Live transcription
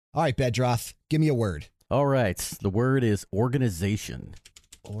All right, Bedroth, give me a word. All right. The word is organization.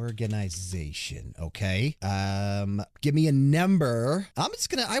 Organization. Okay. Give me a number. I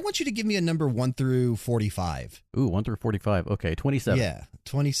want you to give me a number 1 through 45. Ooh, 1 through 45. Okay, 27. Yeah,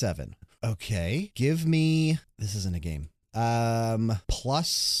 27. Okay. Give me, this isn't a game.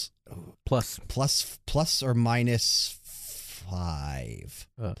 Plus or minus 5.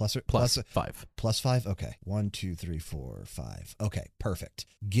 Plus 5. Plus 5? Okay. 1, 2, 3, 4, 5. Okay, perfect.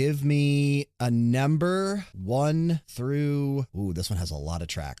 Give me a number 1 through. Ooh, this one has a lot of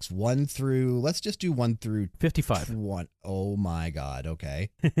tracks. 1 through. Let's just do 1 through 55. 1. Oh my God. Okay.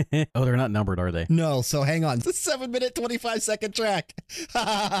 Oh, they're not numbered, are they? No, so hang on. It's a 7-minute, 25-second track.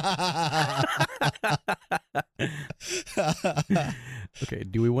 Okay,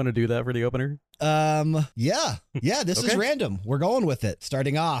 do we want to do that for the opener? Yeah, this is random. We're going with it.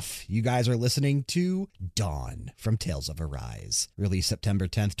 Starting off, you guys are listening to Dawn from Tales of Arise, released September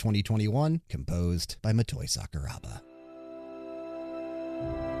 10th, 2021, composed by Motoi Sakuraba.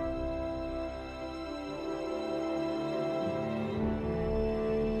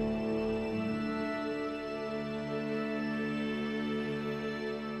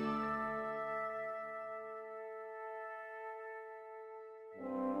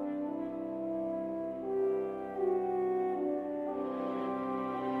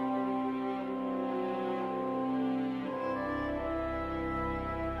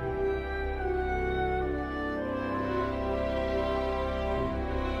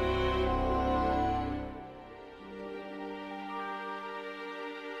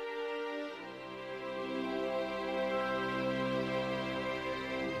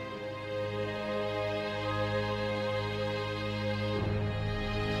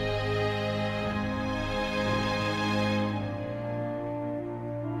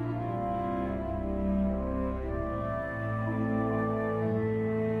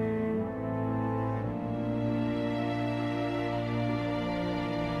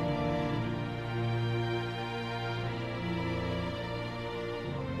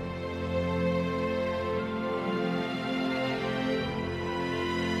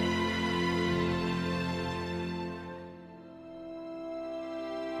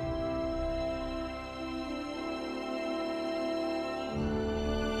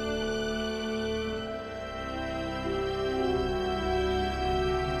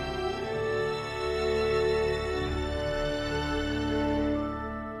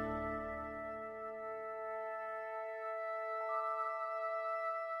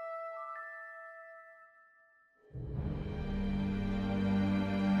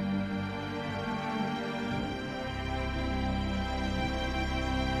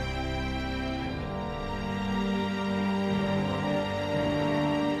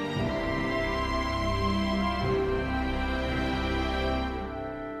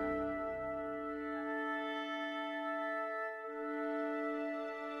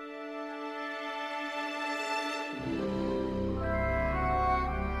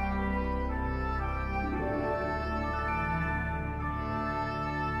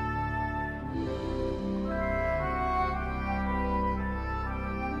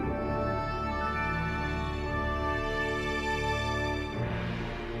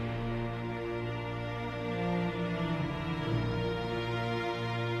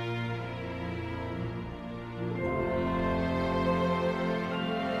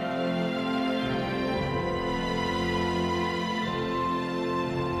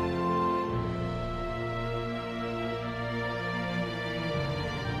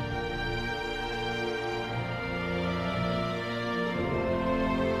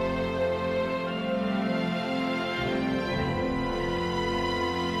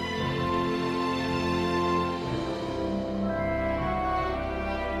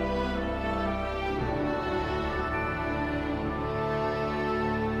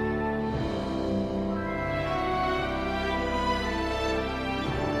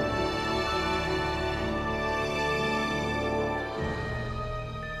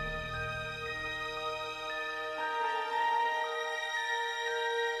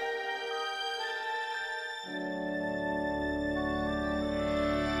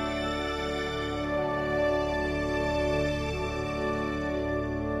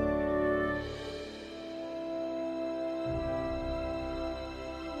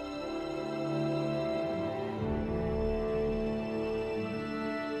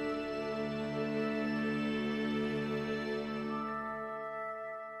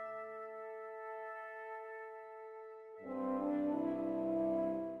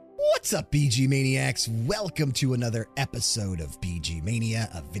 What's up, BG Maniacs? Welcome to another episode of BG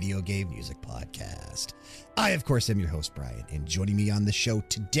Mania, a video game music podcast. I, of course, am your host, Brian, and joining me on the show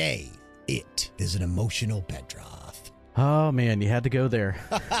today, it is an emotional Bedroth. Oh, man, you had to go there.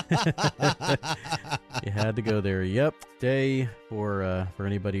 You had to go there. Yep. Today, for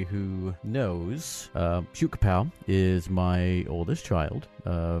anybody who knows, Shoot Kapow is my oldest child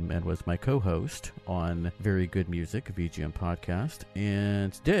and was my co-host on Very Good Music, a VGM podcast.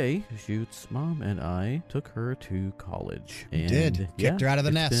 And today, Shoot's mom and I took her to college. And, Kicked her out of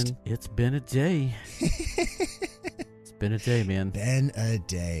the nest. It's been a day. Been a day, man. Been a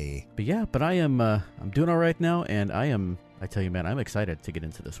day. But yeah, I'm doing all right now, and I tell you, man, I'm excited to get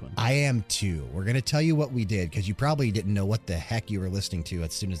into this one. I am too. We're going to tell you what we did, because you probably didn't know what the heck you were listening to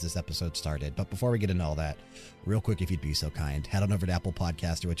as soon as this episode started. But before we get into all that, real quick, if you'd be so kind, head on over to Apple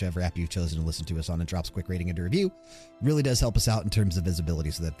Podcast or whichever app you've chosen to listen to us on and drop a quick rating and a review. Really does help us out in terms of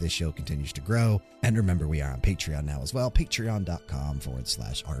visibility so that this show continues to grow. And remember, we are on Patreon now as well,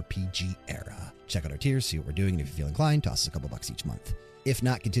 patreon.com/RPG era. Check out our tiers, see what we're doing, and if you feel inclined, toss us a couple bucks each month. If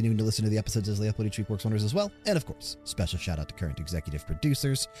not, continuing to listen to the episodes as they upload each week works wonders as well. And of course, special shout out to current executive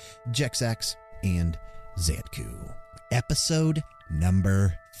producers, Jexax and Zantku. Episode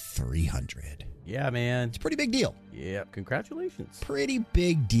number 300. Yeah, man. It's a pretty big deal. Yeah, congratulations. Pretty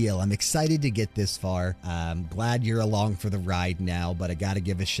big deal. I'm excited to get this far. I'm glad you're along for the ride now, but I got to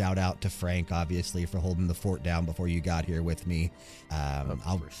give a shout out to Frank, obviously, for holding the fort down before you got here with me.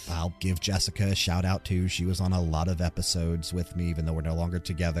 I'll give Jessica a shout out too. She was on a lot of episodes with me, even though we're no longer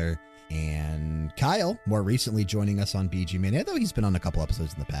together. And Kyle, more recently joining us on BG Mania, though he's been on a couple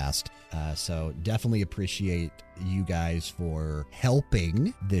episodes in the past. So definitely appreciate you guys for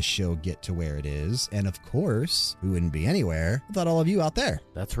helping this show get to where it is. And of course, we wouldn't be anywhere without all of you out there.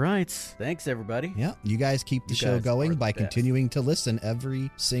 That's right. Thanks, everybody. Yeah, you guys keep the show going by continuing to listen every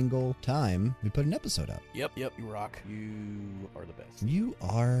single time we put an episode up. Yep, you rock. You are the best. You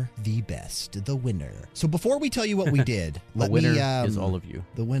are the best, the winner. So before we tell you what we did, the winner is all of you.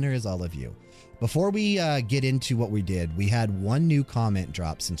 The winner is all of you. Before we get into what we did, we had one new comment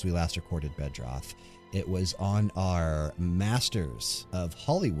drop since we last recorded Bedroth. It was on our Masters of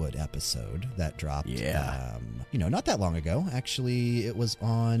Hollywood episode that dropped, not that long ago. Actually, it was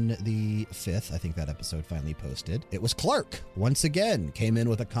on the 5th. I think that episode finally posted. It was Clark, once again, came in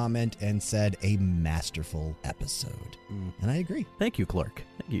with a comment and said a masterful episode. And I agree. Thank you, Clark.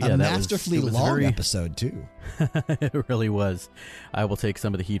 Thank you. Yeah, a masterfully long episode, too. It really was. I will take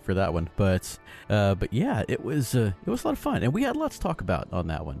some of the heat for that one. But yeah, it was a lot of fun. And we had lots to talk about on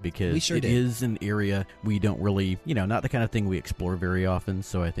that one because it is an area we don't really, not the kind of thing we explore very often.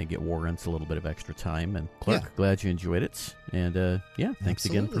 So I think it warrants a little bit of extra time. And Clark, glad you enjoyed it. And thanks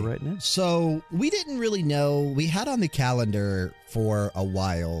again for writing in. So we didn't really know. We had on the calendar for a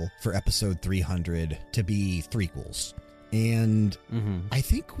while for episode 300 to be threequels. And I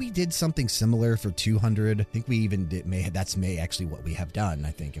think we did something similar for 200. I think we even did. That's actually what we have done,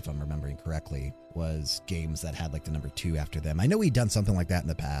 I think, if I'm remembering correctly, was games that had like the number 2 after them. I know we'd done something like that in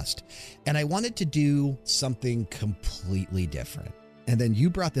the past. And I wanted to do something completely different. And then you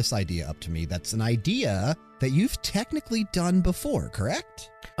brought this idea up to me. That's an idea that you've technically done before,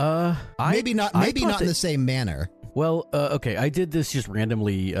 correct? Maybe not in the same manner. Well, okay, I did this just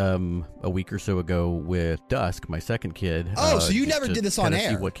randomly a week or so ago with Dusk, my second kid. Oh, so you never did this on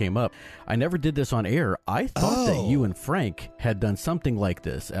air? See what came up. I never did this on air. I thought that you and Frank had done something like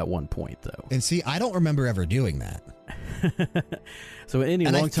this at one point, though. And see, I don't remember ever doing that. So any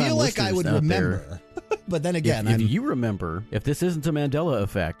long time I feel like I would remember. But then again, if you remember, if this isn't a Mandela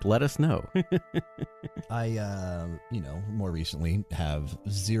effect, let us know. I, more recently have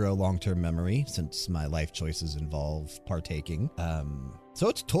zero long-term memory since my life choices involve partaking. So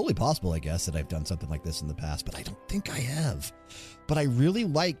it's totally possible, I guess, that I've done something like this in the past, but I don't think I have. But I really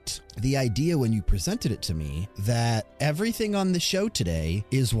liked the idea when you presented it to me that everything on the show today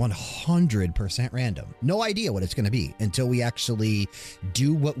is 100% random. No idea what it's going to be until we actually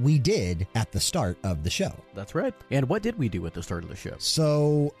do what we did at the start of the show. That's right. And what did we do at the start of the show?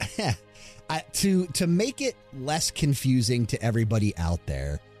 So to make it less confusing to everybody out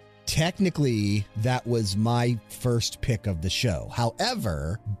there, technically, that was my first pick of the show.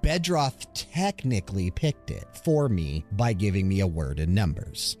 However, Bedroth technically picked it for me by giving me a word and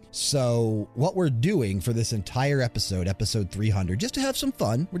numbers. So what we're doing for this entire episode, episode 300, just to have some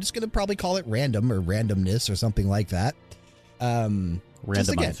fun, we're just going to probably call it random or randomness or something like that.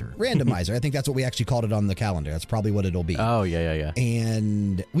 Randomizer. Randomizer. I think that's what we actually called it on the calendar. That's probably what it'll be. Oh, yeah.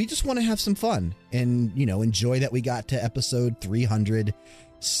 And we just want to have some fun and, enjoy that we got to episode 300.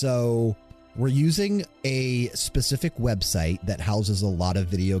 So We're using a specific website that houses a lot of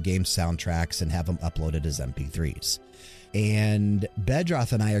video game soundtracks and have them uploaded as MP3s. And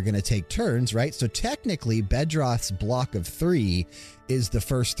Bedroth and I are going to take turns, right? So technically, Bedroth's block of 3 is the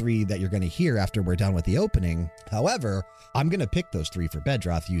first 3 that you're going to hear after we're done with the opening. However, I'm going to pick those 3 for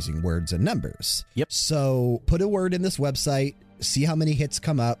Bedroth using words and numbers. Yep. So put a word in this website, see how many hits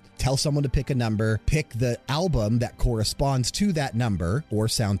come up, tell someone to pick a number, pick the album that corresponds to that number, or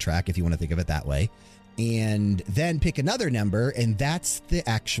soundtrack if you want to think of it that way, and then pick another number, and that's the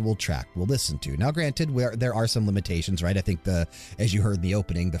actual track we'll listen to. Now, granted, there are some limitations, right? I think as you heard in the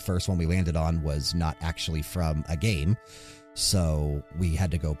opening, the first one we landed on was not actually from a game. So we had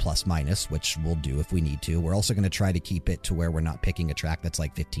to go plus minus, which we'll do if we need to. We're also going to try to keep it to where we're not picking a track that's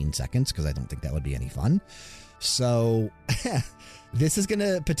like 15 seconds because I don't think that would be any fun. So this is going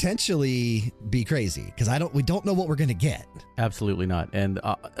to potentially be crazy because we don't know what we're going to get. Absolutely not. And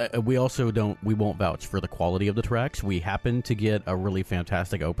we won't vouch for the quality of the tracks. We happen to get a really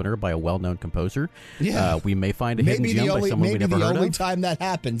fantastic opener by a well-known composer. Yeah. We may find a hidden gem by someone we never heard of. Maybe the only time that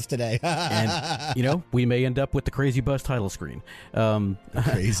happens today. And, we may end up with the Crazy Bus title screen.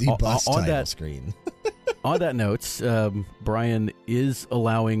 Crazy Bus title screen. On that note, Brian is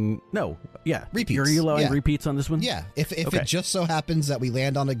allowing... repeats. Are you allowing repeats on this one? Yeah. If it just so happens that we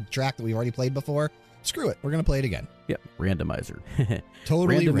land on a track that we've already played before, screw it. We're going to play it again. Yep. Randomizer.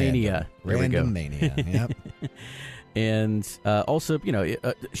 Totally Randomania. There we go. Randomania. Yep. And also,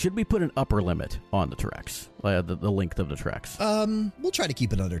 should we put an upper limit on the tracks, the length of the tracks? We'll try to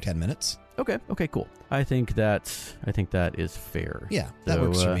keep it under 10 minutes. Okay, cool. I think that is fair. Yeah, that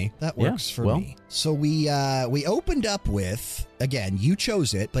works for me. That works for me. So we opened up with, again, you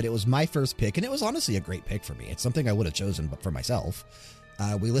chose it, but it was my first pick, and it was honestly a great pick for me. It's something I would have chosen but for myself.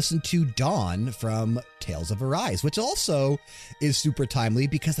 We listened to Dawn from Tales of Arise, which also is super timely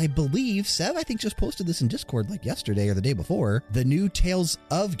because I believe Sev, I think, just posted this in Discord like yesterday or the day before. The new Tales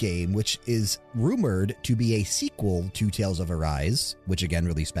of game, which is rumored to be a sequel to Tales of Arise, which again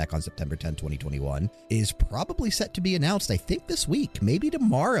released back on September 10, 2021, is probably set to be announced, I think, this week, maybe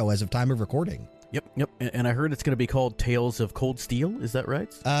tomorrow as of time of recording. Yep. And I heard it's going to be called Tales of Cold Steel. Is that right?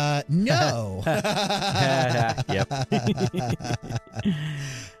 No. Yep.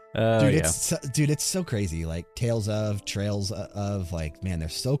 Dude, it's so crazy. Like Tales of, Trails of, like, man, they're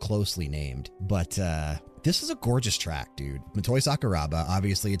so closely named. But this is a gorgeous track, dude. Motoi Sakuraba,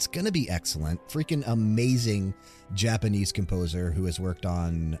 obviously, it's going to be excellent. Freaking amazing Japanese composer who has worked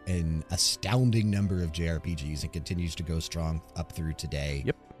on an astounding number of JRPGs and continues to go strong up through today.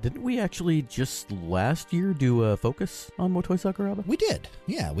 Yep. Didn't we actually just last year do a focus on Motoi Sakuraba? We did.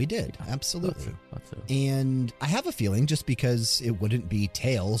 Yeah, we did. Absolutely. Thought so. And I have a feeling just because it wouldn't be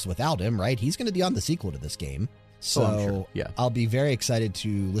Tales without him, right? He's going to be on the sequel to this game. So I'm sure. Yeah. I'll be very excited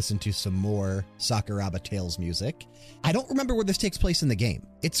to listen to some more Sakuraba Tales music. I don't remember where this takes place in the game.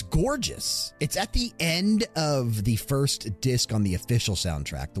 It's gorgeous. It's at the end of the first disc on the official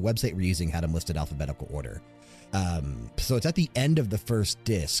soundtrack. The website we're using had them listed alphabetical order. So it's at the end of the first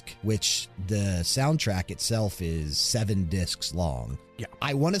disc, which the soundtrack itself is 7 discs long. Yeah.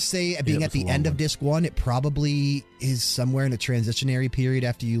 I want to say being at the end of disc 1, it probably is somewhere in a transitionary period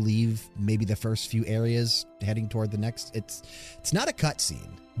after you leave maybe the first few areas heading toward the next. It's not a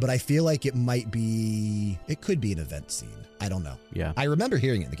cutscene, but I feel like it could be an event scene. I don't know. Yeah. I remember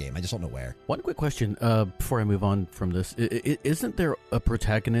hearing it in the game. I just don't know where. One quick question before I move on from this. Isn't there a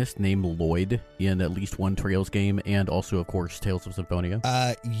protagonist named Lloyd in at least one Trails game and also, of course, Tales of Symphonia?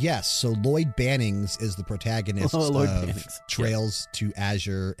 Yes. So Lloyd Bannings is the protagonist of Trails to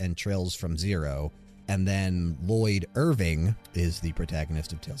Azure and Trails from Zero. And then Lloyd Irving is the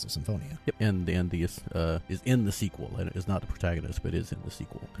protagonist of Tales of Symphonia. Yep, and is in the sequel. And is not the protagonist, but is in the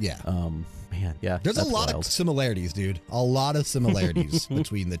sequel. Yeah. Man, yeah. There's a lot of similarities, dude. A lot of similarities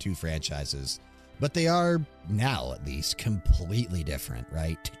between the two franchises. But they are, now at least, completely different,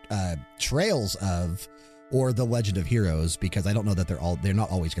 right? Trails of, or The Legend of Heroes, because I don't know that they're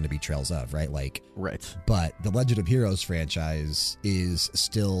not always going to be Trails of, right? Right. But the Legend of Heroes franchise is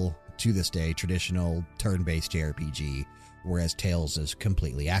still, to this day, traditional turn-based JRPG, whereas Tales is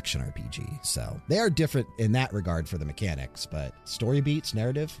completely action RPG. So they are different in that regard for the mechanics, but story beats,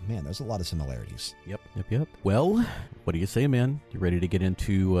 narrative, man, there's a lot of similarities. Yep. Well, what do you say, man? You ready to get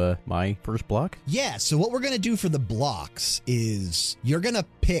into my first block? Yeah, so what we're going to do for the blocks is you're going to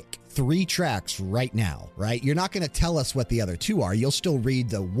pick 3 tracks right now, right? You're not going to tell us what the other 2 are. You'll still read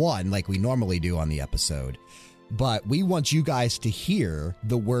the one like we normally do on the episode. but we want you guys to hear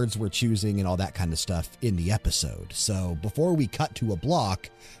the words we're choosing and all that kind of stuff in the episode. So before we cut to a block,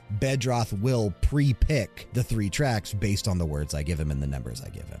 Bedroth will pre-pick the 3 tracks based on the words I give him and the numbers I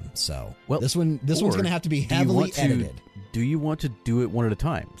give him. So this one's going to have to be heavily edited. Do you want to do it one at a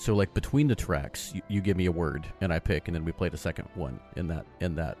time? So like between the tracks, you give me a word and I pick, and then we play the second one in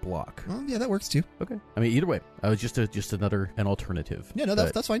that block. Well, yeah, that works too. Okay. I mean, either way, I was just an alternative. Yeah, no,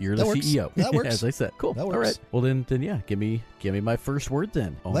 that's fine. You're that the works. CEO. That works. As I said. Cool. That works. All right. Well then yeah, give me my first word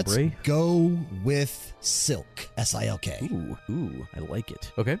then. Hombre. Let's go with silk. S-I-L-K. Ooh, I like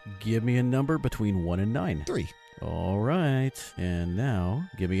it. Okay. Give me a number between 1 and 9. 3. All right. And now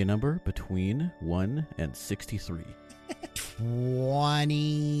give me a number between 1 and 63.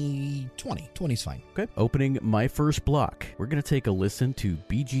 20. 20's fine. Okay. Opening my first block, we're going to take a listen to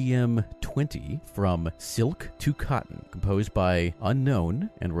BGM 20 from Silk to Cotton, composed by Unknown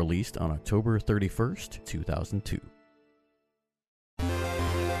and released on October 31st, 2002.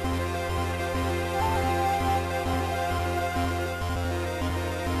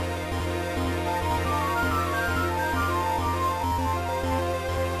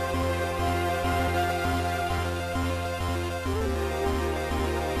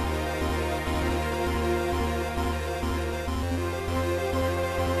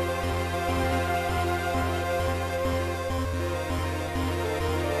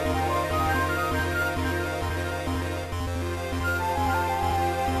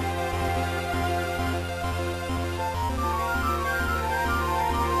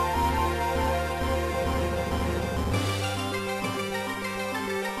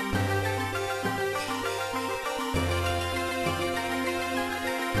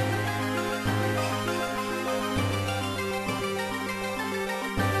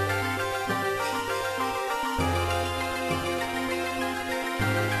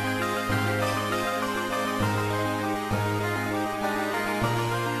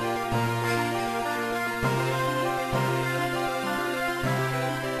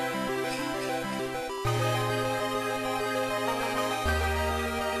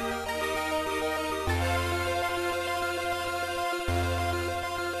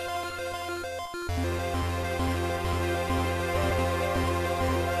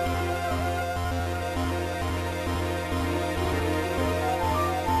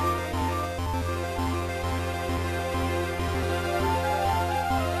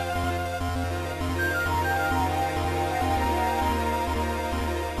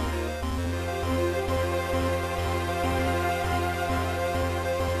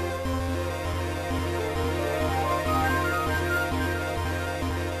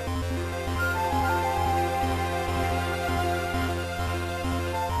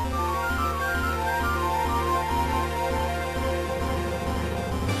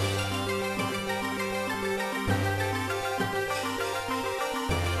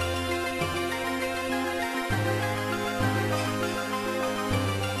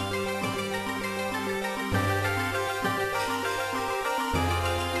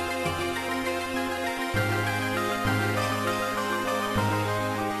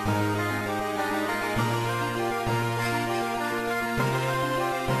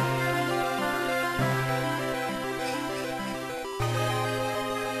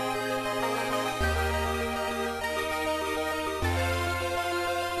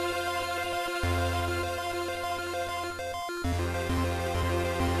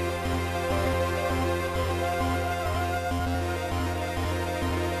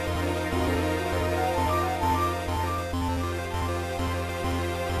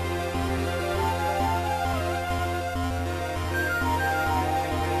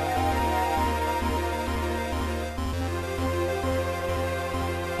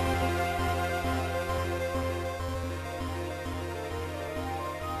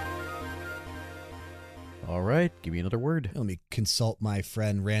 All right, give me another word. Let me consult my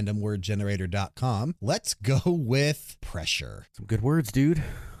friend randomwordgenerator.com. Let's go with pressure. Some good words, dude.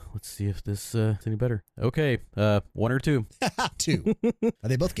 Let's see if this is any better. Okay, 1 or 2? 2. Are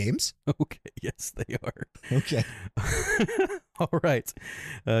they both games? Okay, yes, they are. Okay. All right.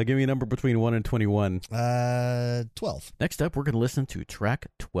 Give me a number between 1 and 21. 12. Next up, we're going to listen to track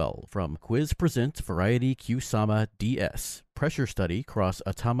 12 from Quiz Presents Variety Q-Sama DS. Pressure Study Cross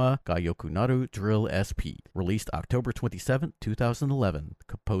Atama ga Yokunaru Drill SP. Released October 27, 2011.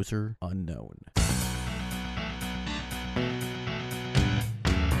 Composer unknown.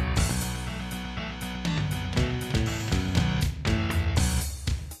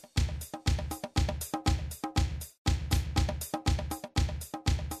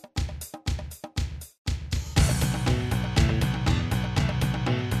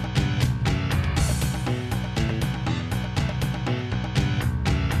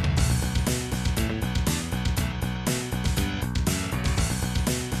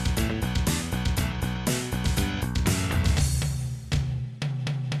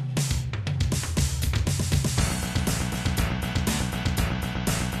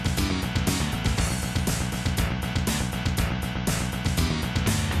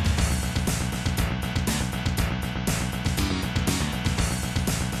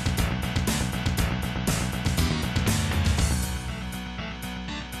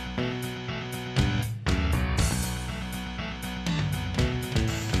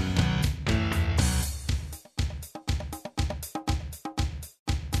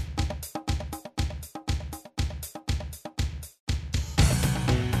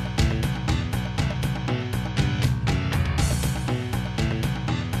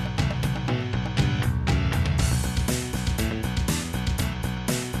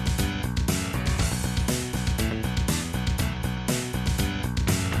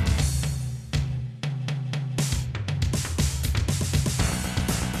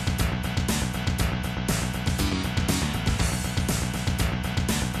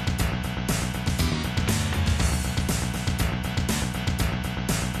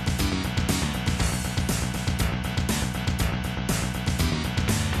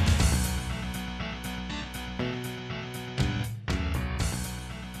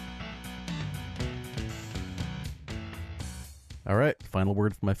 All right. Final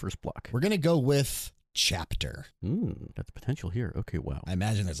word for my first block. We're going to go with chapter. That's potential here. Okay, wow. I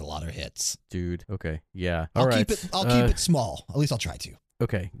imagine there's a lot of hits. Dude, okay. Yeah. I'll keep it small. At least I'll try to.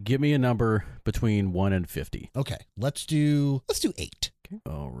 Okay, give me a number between 1 and 50. Okay, let's do 8. Okay.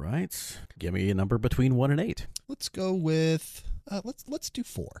 All right. Give me a number between 1 and 8. Let's go with let's do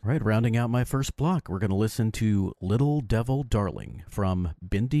 4. All right, rounding out my first block, we're going to listen to Little Devil Darling from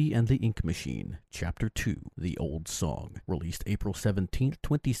Bendy and the Ink Machine, Chapter 2, The Old Song, released April 17th,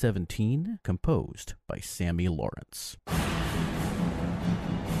 2017, composed by Sammy Lawrence.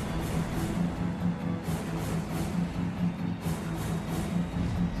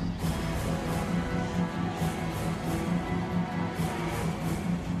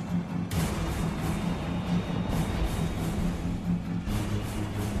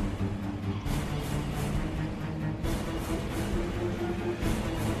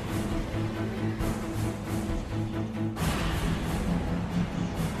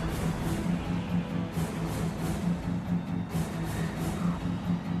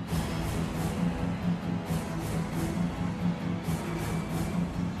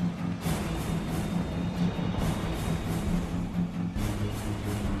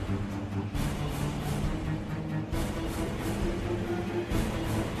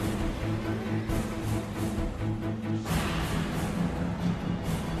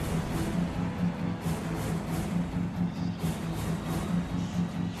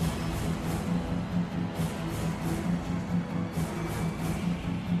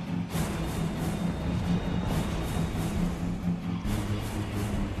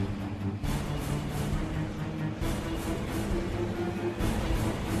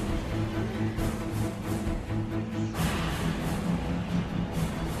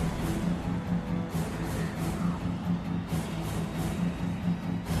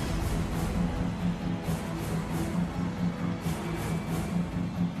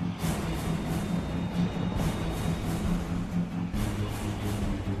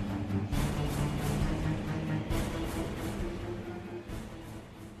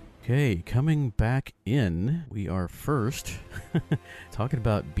 Okay, coming back in, we are first talking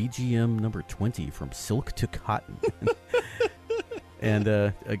about BGM number 20 from Silk to Cotton. And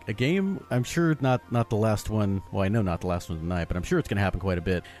a game, I'm sure not the last one, well, I know not the last one tonight, but I'm sure it's going to happen quite a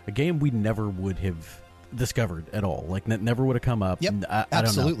bit. A game we never would have discovered at all. Like, never would have come up. Yep, I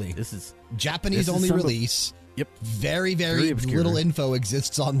absolutely. Don't know. This is Japanese-only release. Yep. Very, very little info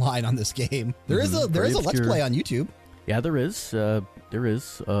exists online on this game. There is a Let's Play on YouTube. Yeah, there is. There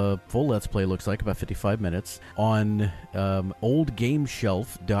is a full Let's Play, looks like, about 55 minutes. On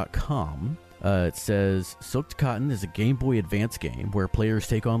oldgameshelf.com, it says, Silk to Cotton is a Game Boy Advance game where players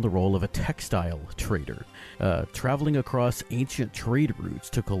take on the role of a textile trader, traveling across ancient trade routes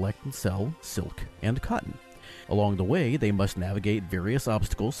to collect and sell silk and cotton. Along the way, they must navigate various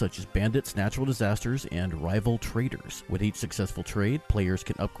obstacles such as bandits, natural disasters, and rival traders. With each successful trade, players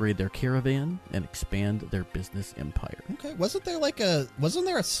can upgrade their caravan and expand their business empire. Okay, wasn't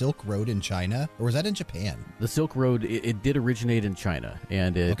there a Silk Road in China, or was that in Japan? The Silk Road, it did originate in China,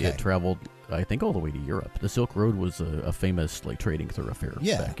 and it traveled, I think, all the way to Europe. The Silk Road was a famous trading thoroughfare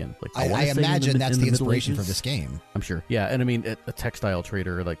back in. I imagine that's the inspiration for this game. I'm sure. Yeah, and I mean, a textile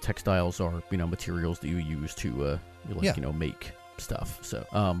trader, like textiles are materials that you use to make stuff. So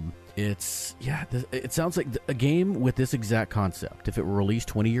it sounds like a game with this exact concept, if it were released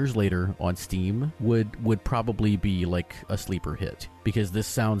 20 years later on Steam, would probably be like a sleeper hit, because this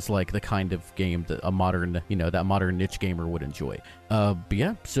sounds like the kind of game that a modern niche gamer would enjoy.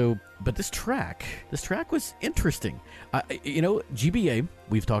 But this track was interesting. GBA,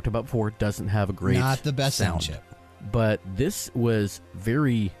 we've talked about before, doesn't have a great not the best sound chip, but this was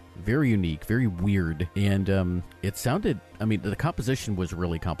very, very unique, very weird, and it sounded, the composition was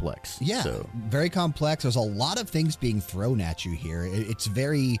really complex. Yeah, very complex. There's a lot of things being thrown at you here. It's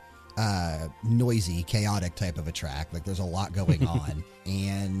very noisy, chaotic type of a track. Like, there's a lot going on,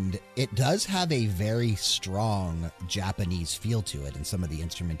 and it does have a very strong Japanese feel to it, and some of the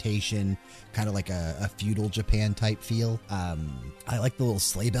instrumentation, kind of like a feudal Japan type feel. I like the little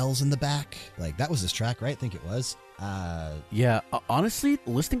sleigh bells in the back. Like, that was this track, right? I think it was. Honestly,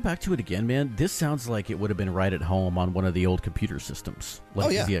 listening back to it again, man, this sounds like it would have been right at home on one of the old computer systems, like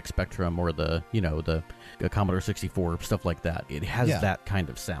the ZX Spectrum or the Commodore 64, stuff like that. It has that kind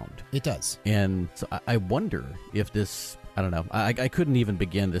of sound. It does. And so I wonder if this I don't know. I couldn't even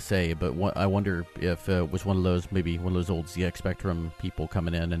begin to say, but I wonder if it was maybe one of those old ZX Spectrum people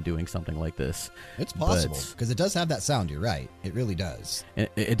coming in and doing something like this. It's possible, because it does have that sound. You're right. It really does.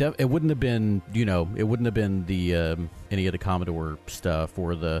 It wouldn't have been, it wouldn't have been the any of the Commodore stuff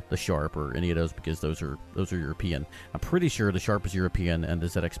or the Sharp or any of those, because those are European. I'm pretty sure the Sharp is European and the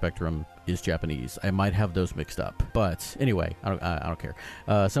ZX Spectrum is Japanese. I might have those mixed up, but anyway, I don't care.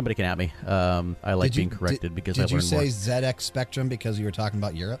 Somebody can at me. I like being corrected because I learned more. Did you say ZX Spectrum because you were talking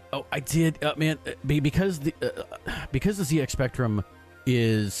about Europe? Oh, I did, man. Because the ZX Spectrum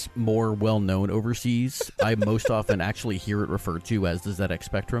is more well known overseas, I most often actually hear it referred to as the ZX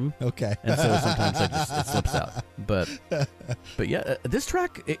Spectrum. Okay. And so sometimes it slips out. But yeah, this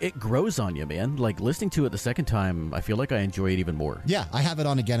track, it grows on you, man. Like, listening to it the second time, I feel like I enjoy it even more. Yeah, I have it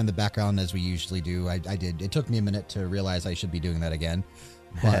on again in the background as we usually do. I did. It took me a minute to realize I should be doing that again.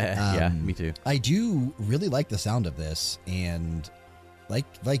 But, yeah, me too. I do really like the sound of this, and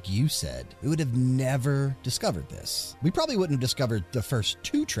like you said, we would have never discovered this. We probably wouldn't have discovered the first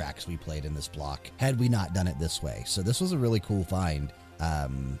 2 tracks we played in this block had we not done it this way. So this was a really cool find.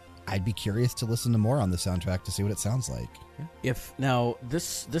 I'd be curious to listen to more on the soundtrack to see what it sounds like. Now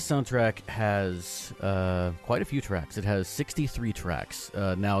this soundtrack has quite a few tracks. It has 63 tracks.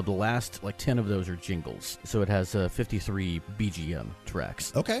 Now the last 10 of those are jingles, so it has 53 BGM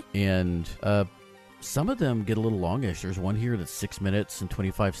tracks. Okay, and some of them get a little longish. There's one here that's 6 minutes and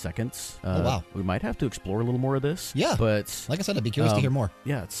 25 seconds. Oh, wow. We might have to explore a little more of this. Yeah. But like I said, I'd be curious to hear more.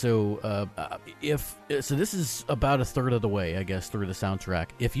 Yeah. So so this is about a third of the way, I guess, through the soundtrack.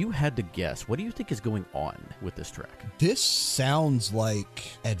 If you had to guess, what do you think is going on with this track? This sounds like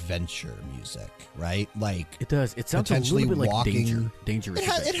adventure music, right? Like, it does. It sounds a little bit like walking. Dangerous.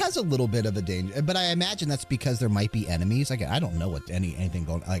 It has a little bit of a danger, but I imagine that's because there might be enemies. Like, I don't know what anything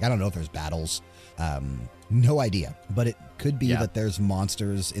going. Like, I don't know if there's battles. No idea, but it could be that there's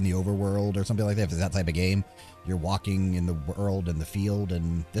monsters in the overworld or something like that. If it's that type of game, you're walking in the world and the field,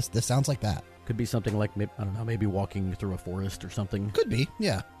 and this sounds like that. Could be something like, maybe walking through a forest or something. Could be,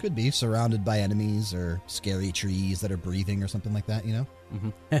 yeah. Could be surrounded by enemies or scary trees that are breathing or something like that,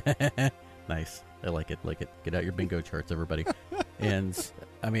 Mm-hmm. Nice. I like it. Get out your bingo charts, everybody. And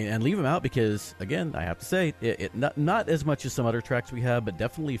leave them out because, again, I have to say, it not as much as some other tracks we have, but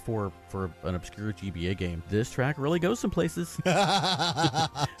definitely for an obscure GBA game, this track really goes some places. You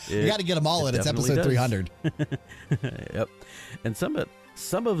got to get them all in. It's episode 300. Yep. And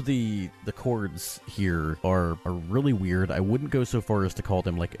some of the chords here are really weird. I wouldn't go so far as to call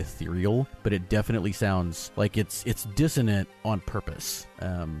them like ethereal, but it definitely sounds like it's dissonant on purpose.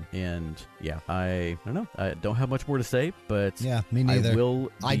 And yeah, I don't know. I don't have much more to say, but yeah, me neither. I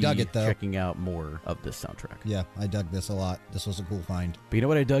will I dug it, though. Checking out more of this soundtrack. Yeah, I dug this a lot. This was a cool find. But you know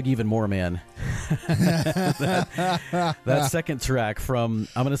what I dug even more, man? that second track from,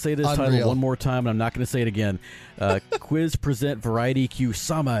 I'm going to say this title one more time, and I'm not going to say it again. Quiz Present Variety Q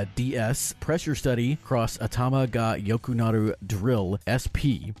Sama DS Pressure Study Cross Atama ga Yokunaru Drill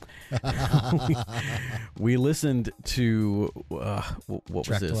SP. we listened to what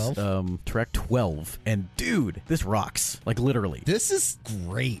track was this? 12? Track 12, and dude, this rocks. Like, literally. This is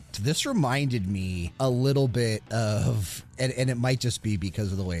great. This reminded me a little bit of, and it might just be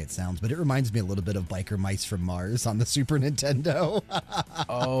because of the way it sounds, but it reminds me a little bit of Biker Mice from Mars on the Super Nintendo.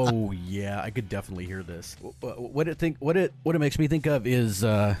 Oh yeah, I could definitely hear this. What it makes me think of is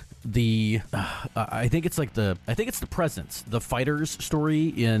I think it's the Presence, the Fighters story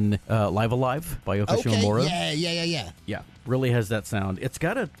in Live Alive by Yoko Shimomura. Yeah, really has that sound. It's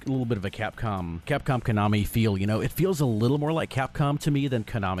got a little bit of a Capcom Konami feel. It feels a little more like Capcom to me than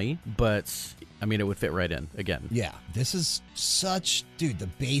Konami, but it would fit right in again. Yeah, this is the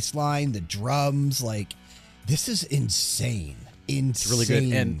bass line, the drums, this is insane. It's really good.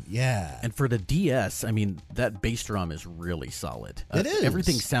 And for the DS, that bass drum is really solid. It is.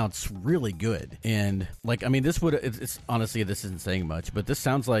 Everything sounds really good. And it's honestly, this isn't saying much, but this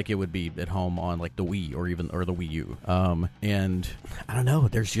sounds like it would be at home on the Wii or the Wii U. And I don't know,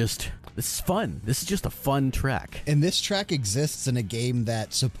 this is fun. This is just a fun track. And this track exists in a game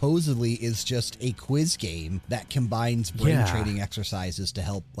that supposedly is just a quiz game that combines brain training exercises to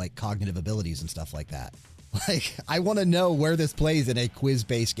help cognitive abilities and stuff like that. I want to know where this plays in a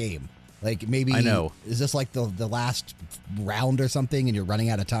quiz-based game. Maybe, I know. Is this the last round or something and you're running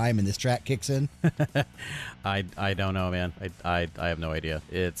out of time and this track kicks in? I don't know, man. I have no idea.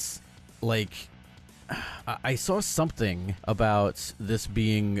 It's I saw something about this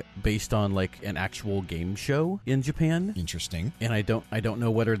being based on like an actual game show in Japan. Interesting. And I don't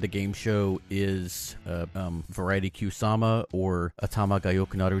know whether the game show is Variety Q-sama or Atama ga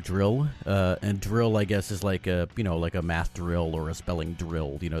Yokunaru Drill. And drill, I guess, is like a like a math drill or a spelling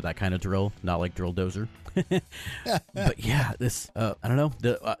drill. That kind of drill, not like Drill Dozer. But yeah, this I don't know.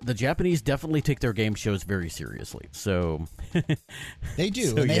 The Japanese definitely take their game shows very seriously. So they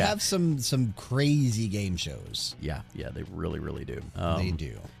do, and they have some crazy game shows. Yeah, they really do. They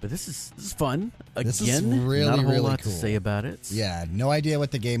do. But this is fun. Again, this is really, not a whole really lot cool to say about it. Yeah, no idea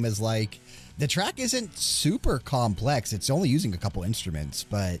what the game is like. The track isn't super complex. It's only using a couple instruments,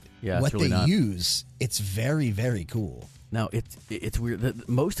 but what really they use, it's very, very cool. Now, it's weird.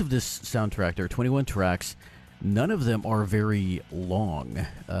 Most of this soundtrack, there are 21 tracks. None of them are very long.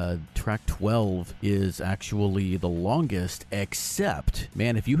 Track 12 is actually the longest, except,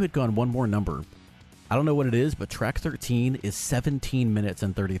 man, if you had gone one more number, I don't know what it is, but track 13 is 17 minutes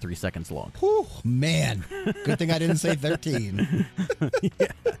and 33 seconds long. Whew, man. Good thing I didn't say 13.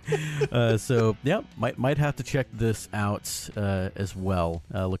 So, might have to check this out as well.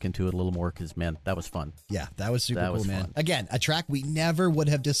 Look into it a little more because, man, that was fun. Yeah, that was super cool, man. Fun. Again, a track we never would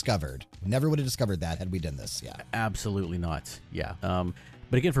have discovered. Never would have discovered that had we done this. Yeah. Absolutely not. Yeah.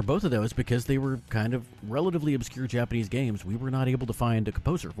 But again, for both of those, because they were kind of relatively obscure Japanese games, we were not able to find a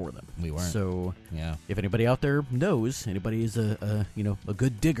composer for them. We weren't. So, yeah. If anybody out there knows, anybody is a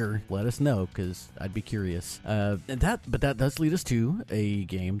good digger, let us know because I'd be curious. But that does lead us to a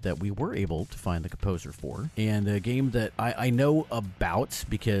game that we were able to find the composer for, and a game that I know about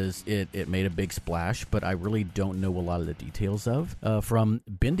because it made a big splash, but I really don't know a lot of the details of. From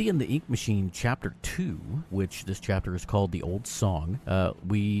Bendy and the Ink Machine Chapter 2, which this chapter is called The Old Song.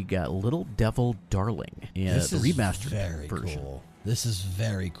 We got Little Devil Darling, the remastered version. Cool. This is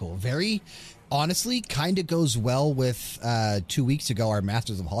very cool. Very, honestly, kind of goes well with 2 weeks ago, our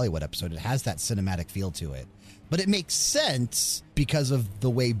Masters of Hollywood episode. It has that cinematic feel to it. But it makes sense because of the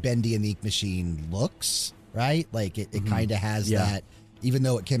way Bendy and the Ink Machine looks, right? Like, it kind of has that, even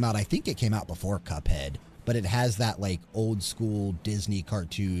though I think it came out before Cuphead, but it has that like old school Disney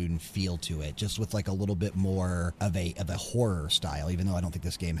cartoon feel to it, just with like a little bit more of a horror style, even though I don't think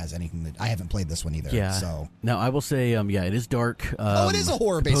this game has anything that I haven't played this one either. Yeah. So now I will say, it is dark. It is a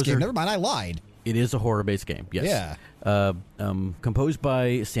horror-based game. Never mind, I lied. It is a horror-based game, yes. Yeah. Composed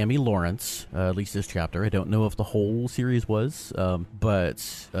by Sammy Lawrence, at least this chapter. I don't know if the whole series was,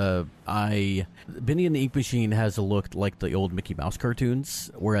 but Bendy and the Ink Machine has a look like the old Mickey Mouse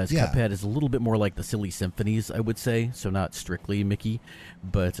cartoons, whereas Cuphead is a little bit more like the Silly Symphonies, I would say. So not strictly Mickey,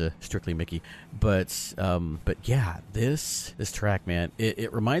 but strictly Mickey. But yeah, this track, man,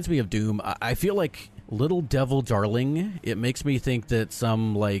 it reminds me of Doom. I feel like Little Devil Darling, it makes me think that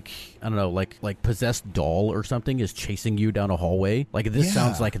some like possessed doll or something is chasing you down a hallway. Like this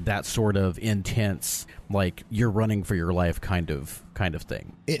sounds like that sort of intense, like you're running for your life kind of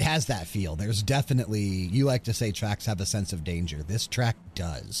thing. It has that feel. There's definitely, you like to say tracks have a sense of danger. This track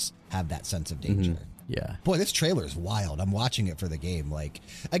does have that sense of danger. Mm-hmm. Yeah. Boy, this trailer is wild. I'm watching it for the game. Like,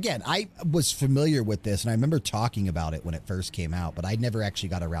 again, I was familiar with this, and I remember talking about it when it first came out, but I never actually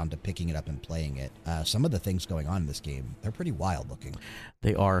got around to picking it up and playing it. Some of the things going on in this game, they're pretty wild looking.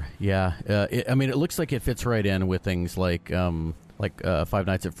 They are, yeah. It looks like it fits right in with things like Five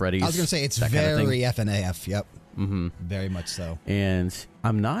Nights at Freddy's. I was going to say, it's very FNAF, yep. Mm-hmm. Very much so. And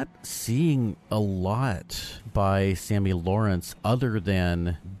I'm not seeing a lot by Sammy Lawrence other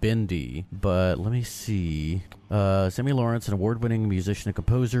than Bendy, but let me see. Sammy Lawrence, an award-winning musician and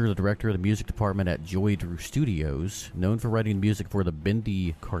composer, the director of the music department at Joy Drew Studios, known for writing music for the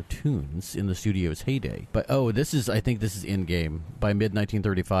Bendy cartoons in the studio's heyday. But I think this is in-game. By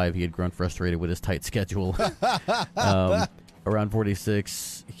mid-1935, he had grown frustrated with his tight schedule. Around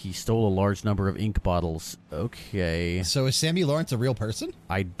 46, he stole a large number of ink bottles. Okay. So is Sammy Lawrence a real person?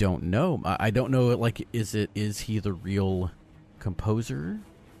 I don't know. I don't know, like, is he the real composer?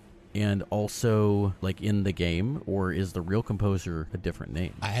 And also, like, in the game? Or is the real composer a different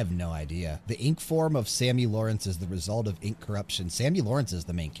name? I have no idea. The ink form of Sammy Lawrence is the result of ink corruption. Sammy Lawrence is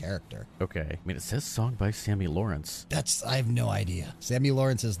the main character. Okay. I mean, it says song by Sammy Lawrence. I have no idea. Sammy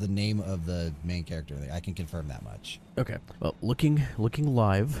Lawrence is the name of the main character. I can confirm that much. Okay. Well, looking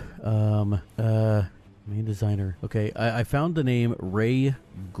live, main designer. Okay, I found the name Ray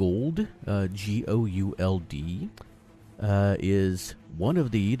Gould, Gould, is one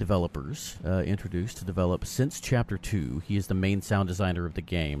of the developers introduced to develop since Chapter 2. He is the main sound designer of the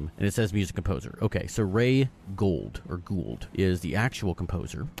game, and it says music composer. Okay, so Ray Gould is the actual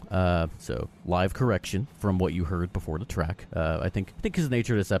composer. So live correction from what you heard before the track. I think because of the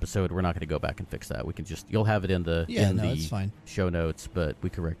nature of this episode, we're not going to go back and fix that. We can just, you'll have it in the it's fine. Show notes, but we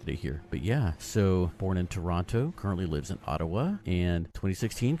corrected it here. But yeah, so born in Toronto, currently lives in Ottawa, and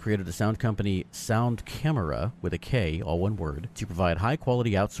 2016 created the sound company Sound Camera with a K, all one word, to provide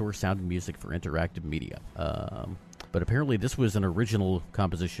high-quality outsourced sound and music for interactive media. But apparently this was an original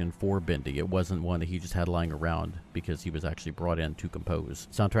composition for Bendy. It wasn't one that he just had lying around because he was actually brought in to compose.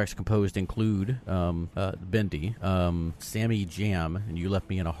 Soundtracks composed include Bendy, Sammy Jam, and You Left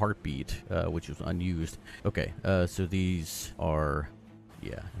Me in a Heartbeat, which was unused. Okay, so these are...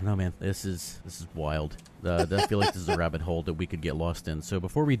 Yeah, no, man, this is wild. I feel like this is a rabbit hole that we could get lost in. So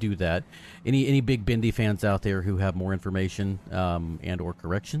before we do that, any big Bendy fans out there who have more information and or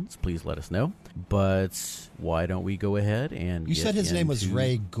corrections, please let us know. But why don't we go ahead and you said his name was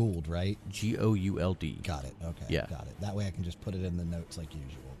Ray Gould, right? Gould. Got it. Okay. Yeah. Got it. That way I can just put it in the notes like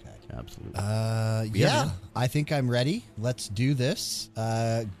usual. Okay. Absolutely. Yeah, I think I'm ready. Let's do this.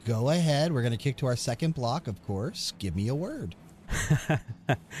 Go ahead. We're going to kick to our second block, of course. Give me a word.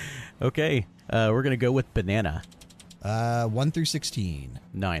 Okay, we're gonna go with banana. 1 through 16.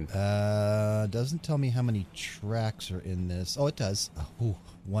 9. Doesn't tell me how many tracks are in this. Oh, it does.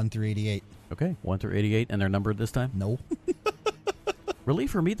 1 through 88. Okay, 1 through 88, and they're numbered this time? No. Really,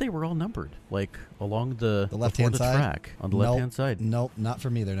 for me, they were all numbered, like along the left-hand side track on the left-hand side. Nope, not for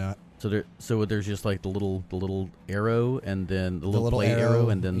me. They're not. So there's just like the little arrow, and then the little play arrow,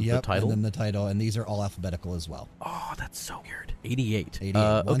 and then the title, and then the title, and these are all alphabetical as well. Oh, that's so weird. 88. 88.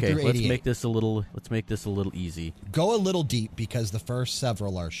 Okay, let's 88. make this a little easy. Go a little deep because the first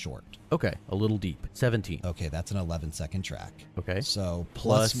several are short. Okay, a little deep. 17. Okay, that's an 11-second track. Okay. So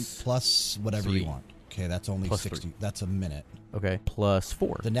plus whatever 3. you want. Okay, that's only plus 60. 3. That's a minute. Okay, plus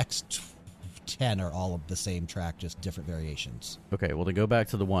 4. The next 10 are all of the same track, just different variations. Okay, well, then go back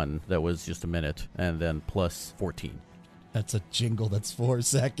to the one that was just a minute, and then plus 14. That's a jingle that's 4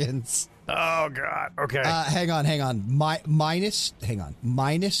 seconds. Oh, God. Okay. Hang on. Minus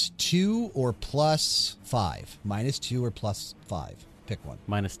 2 or plus 5. Minus 2 or plus 5. Pick one.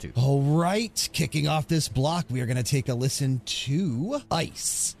 Minus 2. All right. Kicking off this block, we are going to take a listen to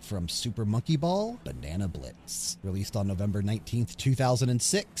Ice from Super Monkey Ball Banana Blitz. Released on November 19th,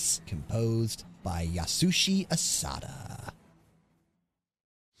 2006. Composed by Yasushi Asada.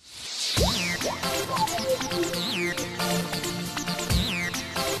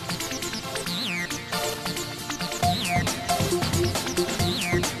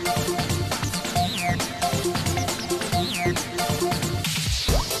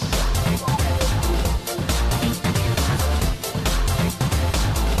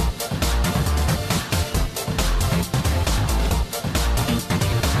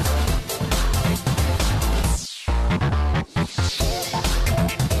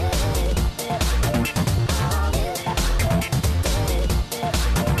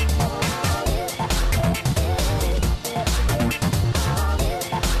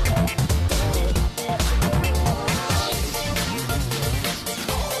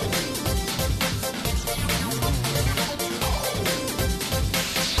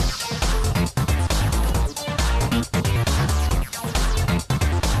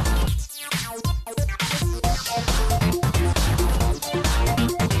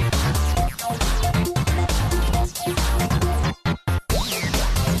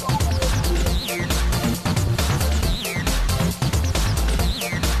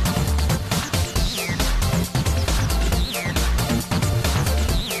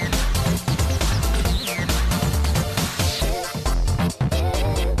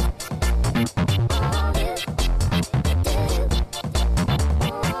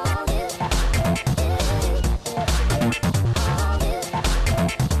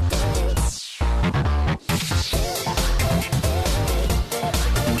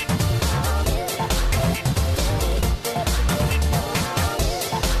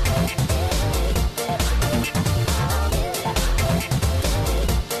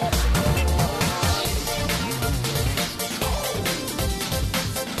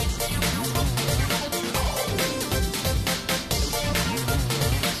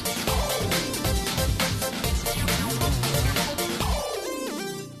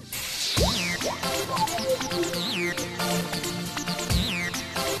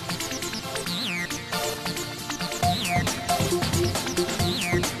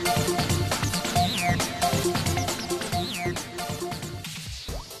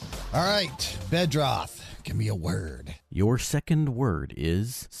 All right, Bedroth, give me a word. Your second word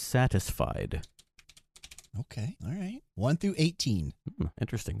is satisfied. Okay. All right. 1 through 18.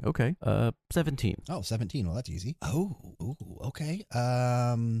 Interesting. Okay. 17. Oh, 17. Well, that's easy. Oh, okay.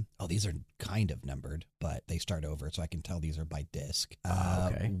 These are kind of numbered, but they start over, so I can tell these are by disc.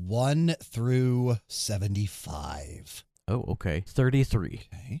 Okay. 1 through 75. Oh, okay. 33.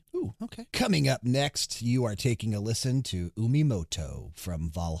 Okay. Ooh, okay. Coming up next, you are taking a listen to Umimoto from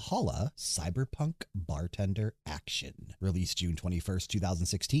Valhalla Cyberpunk Bartender Action. Released June 21st,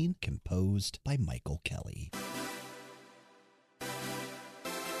 2016. Composed by Michael Kelly.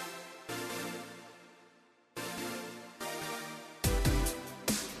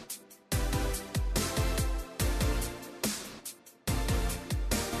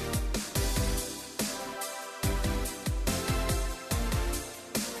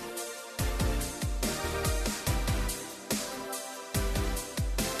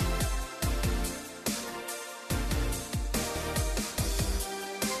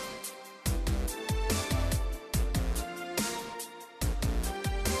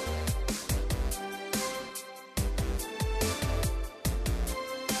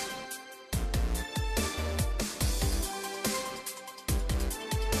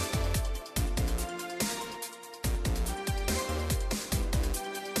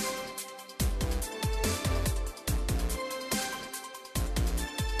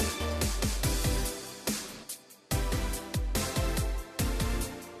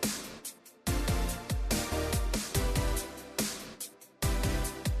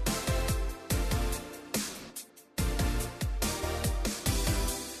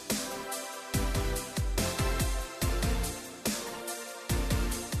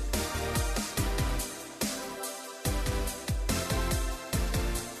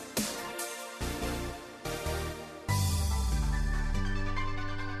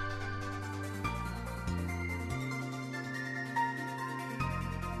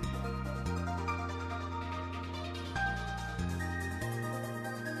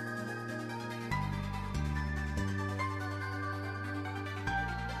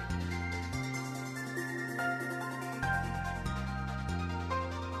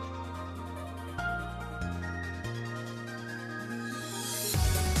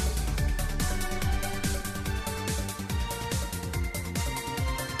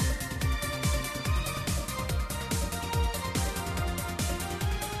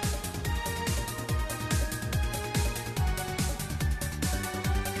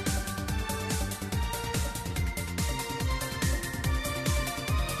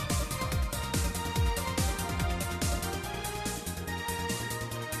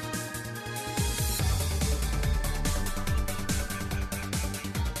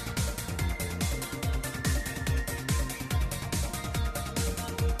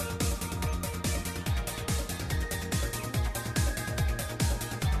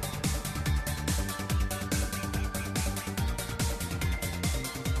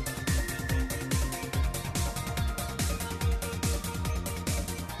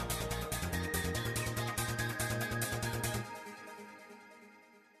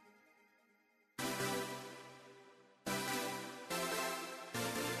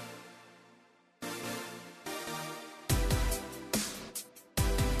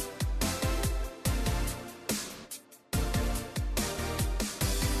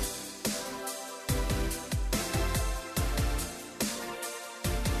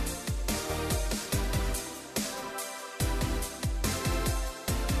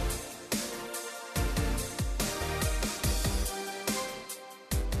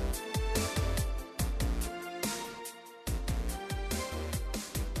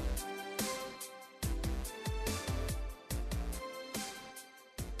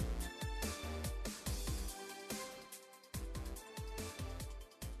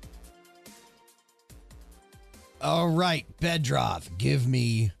 All right, Bedroth, give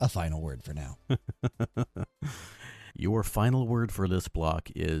me a final word for now. Your final word for this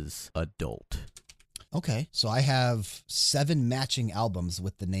block is adult. Okay, so I have 7 matching albums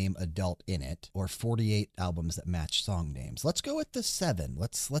with the name adult in it, or 48 albums that match song names. Let's go with the 7.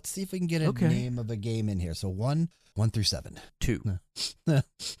 Let's see if we can get a name of a game in here. So 1 through 7. 2.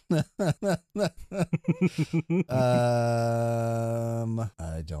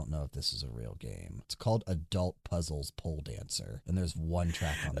 I don't know if this is a real game. It's called Adult Puzzles Pole Dancer, and there's 1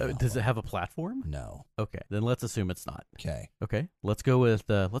 track on the album. Does it have a platform? No. Okay, then let's assume it's not. Okay. Okay, let's go with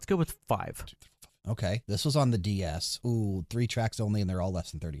 5. Okay. This was on the DS. Ooh, 3 tracks only, and they're all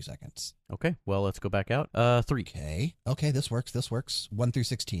less than 30 seconds. Okay, well, let's go back out. 3. Okay, this works. 1 through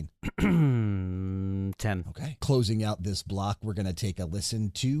 16. 10. Okay. Closing out this block, we're going to take a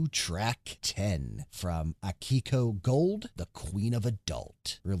listen to track 10 from Akiko Gold, The Queen of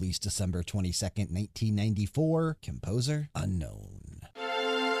Adult. Released December 22nd, 1994. Composer unknown.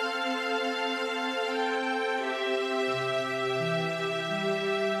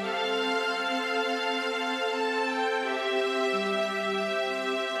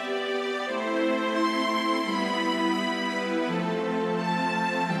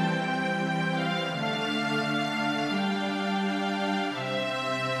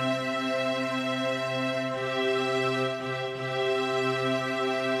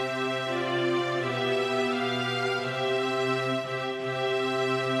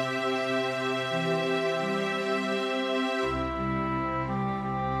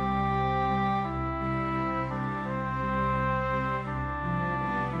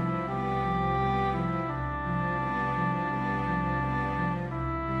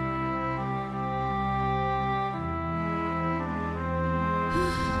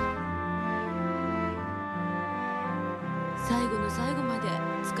最後の最後まで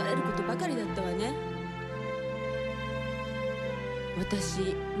疲れることばかりだったわね。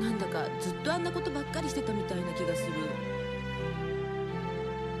私なんだかずっとあんなことばっかりしてたみたいな気がする。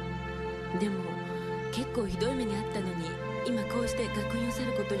でも結構ひどい目にあったのに、今こうして学院を去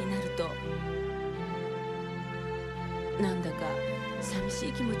ることになると、なんだか寂し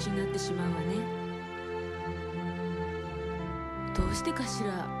い気持ちになってしまうわね。どうしてかし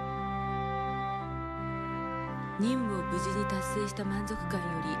ら。任務を無事に達成した満足感よ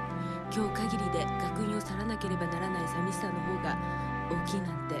り、今日限りで学院を去らなければならない寂しさの方が大きいなん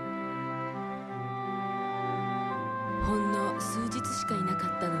て。ほんの数日しかいなか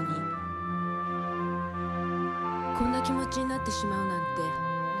ったのに、こんな気持ちになってしまうなんて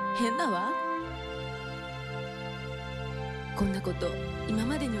変だわ。こんなこと今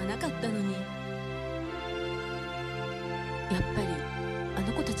までにはなかったのに。やっぱりあ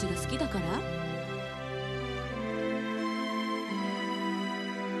の子たちが好きだから。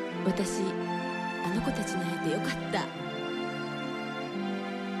私あの子たちに会えてよかった。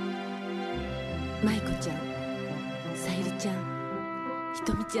舞子ちゃん、さゆりちゃん、ひ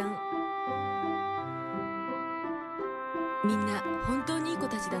とみちゃん、みんな本当にいい子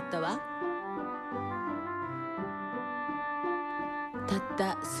たちだったわ。たっ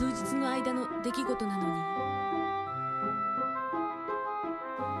た数日の間の出来事なのに、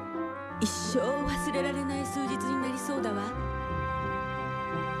一生忘れられない数日になりそうだわ。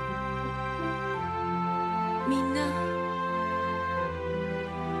みんな、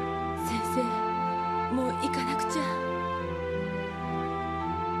先生、もう行かなくちゃ。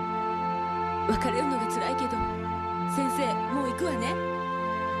別れるのが辛いけど、先生、もう行くわね。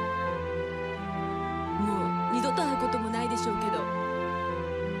もう二度と会うこともないでしょうけど、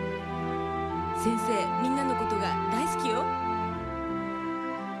先生、みんなのことが大好きよ。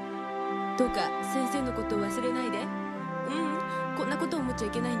どうか先生のことを忘れないで。こんなことを思っちゃ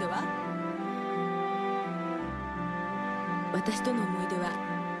いけないんだわ。私との思い出は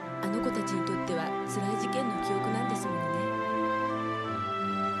あの子たちにとっては辛い事件の記憶なんですものね。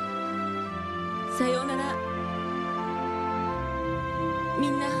さようなら。み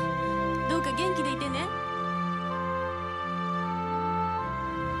んなどうか元気でいてね。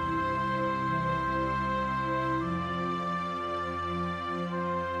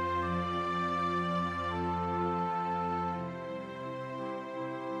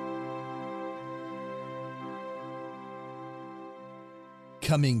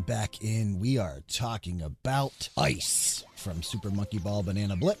Coming back in, we are talking about Ice from Super Monkey Ball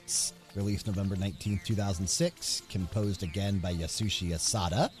Banana Blitz. Released November 19th, 2006. Composed again by Yasushi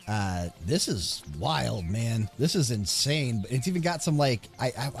Asada. This is wild, man. This is insane. It's even got some, like,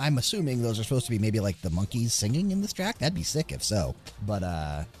 I'm assuming those are supposed to be maybe like the monkeys singing in this track. That'd be sick if so. But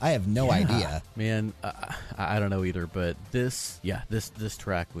I have no idea. Man, I don't know either, but this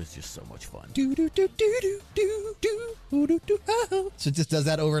track was just so much fun. So it just does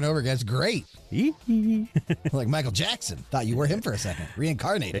that over and over again. It's great. Like Michael Jackson. Thought you were him for a second.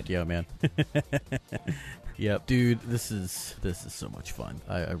 Reincarnated. Heck yeah, man. Yep, dude, this is so much fun.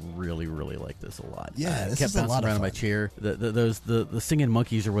 I really like this a lot. Yeah, this kept is a lot of around fun. in my chair. The singing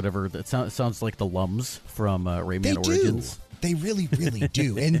monkeys or whatever. That sounds like the Lums from Rayman Origins. They really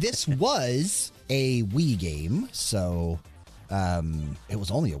do. And this was a Wii game, so it was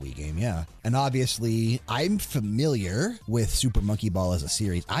only a Wii game, yeah. And obviously, I'm familiar with Super Monkey Ball as a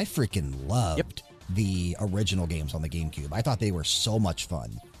series. I freaking loved the original games on the GameCube. I thought they were so much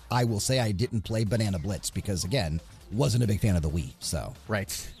fun. I will say I didn't play Banana Blitz because, again, wasn't a big fan of the Wii, so.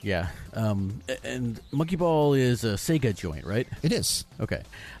 Right, yeah. And Monkey Ball is a Sega joint, right? It is. Okay.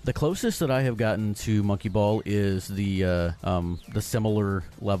 The closest that I have gotten to Monkey Ball is the similar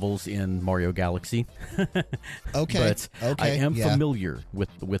levels in Mario Galaxy. Okay. But I am familiar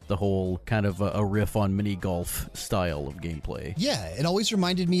with the whole kind of a riff on mini golf style of gameplay. Yeah, it always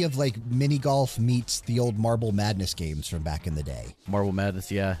reminded me of like mini golf meets the old Marble Madness games from back in the day. Marble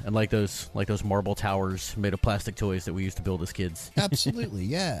Madness, yeah, and like those marble towers made of plastic toys that we used to build as kids. Absolutely,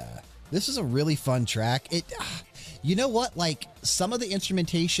 yeah. This is a really fun track. You know what? Like, some of the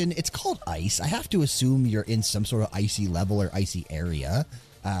instrumentation, it's called ice. I have to assume you're in some sort of icy level or icy area.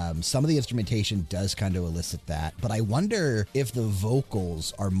 Some of the instrumentation does kind of elicit that, but I wonder if the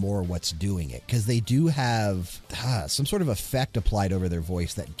vocals are more what's doing it, because they do have some sort of effect applied over their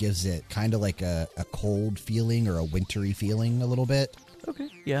voice that gives it kind of like a cold feeling or a wintry feeling a little bit. Okay.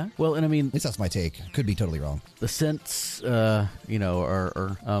 Yeah. Well, and I mean, at least that's my take. Could be totally wrong. The synths,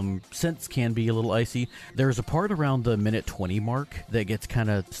 synths can be a little icy. There's a part around the minute 20 mark that gets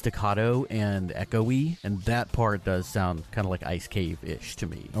kind of staccato and echoey, and that part does sound kind of like Ice Cave-ish to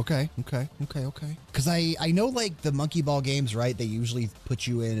me. Okay. Because I know, like, the Monkey Ball games, right? They usually put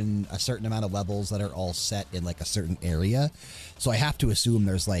you in a certain amount of levels that are all set in like a certain area. So I have to assume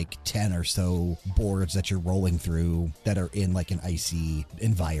there's like 10 or so boards that you're rolling through that are in like an icy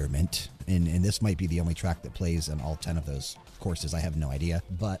environment. And this might be the only track that plays in all 10 of those courses. I have no idea.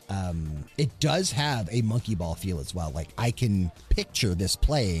 But it does have a Monkey Ball feel as well. Like, I can picture this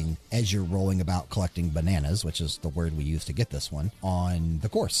playing as you're rolling about collecting bananas, which is the word we use to get this one, on the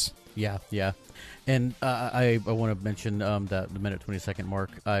course. Yeah. And I want to mention that the minute 20-second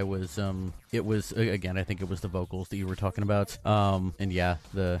mark, I was it was again, I think it was the vocals that you were talking about, and yeah,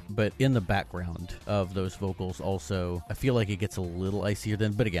 but in the background of those vocals also, I feel like it gets a little icier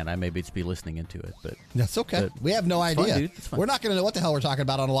then. But again, I may just be listening into it. But that's okay. We have no idea. Fun, dude. It's fun. We're not going to know what the hell we're talking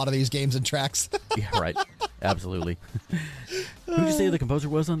about on a lot of these games and tracks. Yeah, right. Absolutely. Who did you say the composer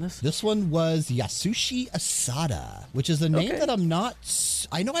was on this? This one was Yasushi Asada, which is a name that I'm not.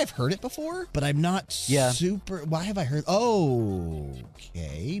 I know I've heard it before, but I'm not super. Why have I heard? Oh,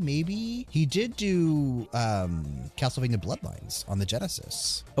 okay, maybe he did do Castlevania Bloodlines on the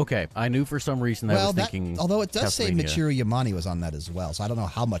Genesis. Okay, I knew for some reason I was thinking. Although it does say Michiru Yamane was on that as well, so I don't know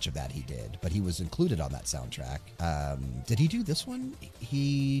how much of that he did, but he was included on that soundtrack. Did he do this one?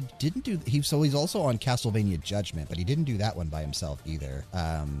 He didn't do. He's also on Castlevania Judgment, but he didn't do that one by himself either.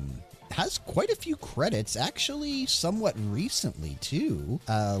 Has quite a few credits, actually somewhat recently too.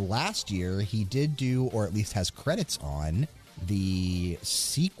 Last year he did do, or at least has credits on, the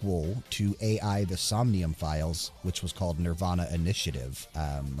sequel to AI The Somnium Files, which was called Nirvana Initiative.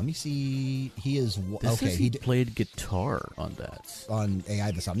 Let me see. He is he played guitar on that. On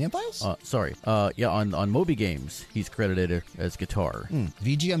AI The Somnium Files? On Moby Games, he's credited as guitar.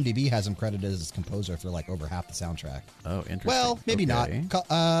 VGMDB has him credited as composer for like over half the soundtrack. Oh, interesting. Well, maybe not.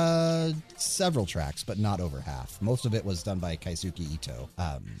 Several tracks, but not over half. Most of it was done by Keisuke Ito.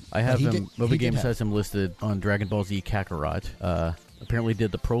 I have him. Moby Games has him listed on Dragon Ball Z Kakarot. Apparently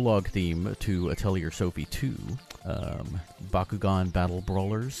did the prologue theme to Atelier Sophie 2, Bakugan Battle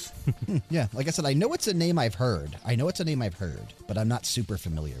Brawlers. Yeah, like I said, I know it's a name I've heard. But I'm not super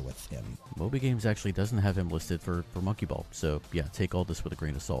familiar with him. Moby Games actually doesn't have him listed for Monkey Ball, so yeah, take all this with a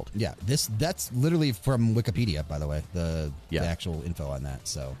grain of salt. Yeah, that's literally from Wikipedia, by the way, the actual info on that,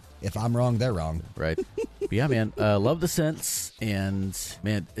 so if I'm wrong, they're wrong. Right. But yeah, man, love the sense, and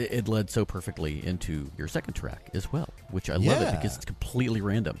man, it led so perfectly into your second track as well, which I love it because it's completely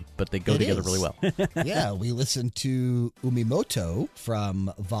random, but they go together really well. Yeah, we listened to Umimoto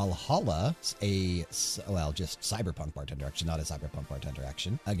from Valhalla, just cyberpunk bartender action, not a cyberpunk bartender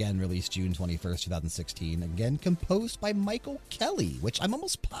action. Again, released June 21st, 2016. Again, composed by Michael Kelly, which I'm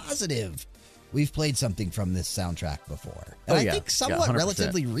almost positive we've played something from this soundtrack before. And I think somewhat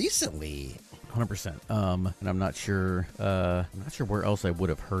relatively recently. 100%. And I'm not sure where else I would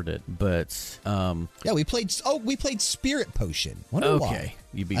have heard it, but we played Spirit Potion. Wonder why.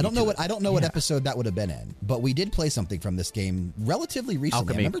 I don't know what episode that would have been in, but we did play something from this game relatively recently.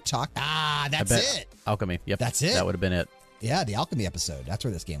 Alchemy. I remember that's it. Alchemy. Yep. That's it. That would have been it. Yeah, the Alchemy episode. That's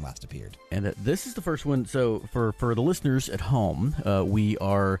where this game last appeared. And this is the first one. So for the listeners at home, we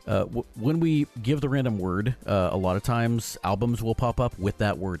are when we give the random word, a lot of times albums will pop up with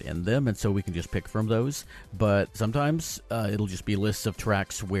that word in them, and so we can just pick from those. But sometimes it'll just be lists of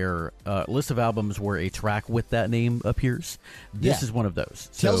tracks where lists of albums where a track with that name appears. This is one of those.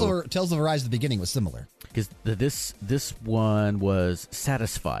 Tales of Arise at the beginning was similar. Because this one was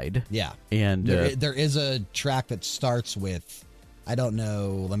Satisfied. Yeah. And there is a track that starts with I don't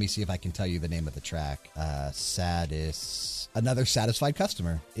know. Let me see if I can tell you the name of the track. Another Satisfied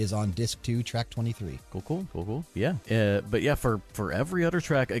Customer is on disc 2, track 23. Cool. Yeah. But yeah, for every other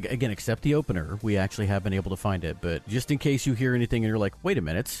track, again, except the opener, we actually have been able to find it. But just in case you hear anything and you're like, wait a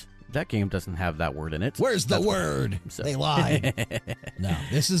minute, that game doesn't have that word in it. Where's the word? So. They lied. No,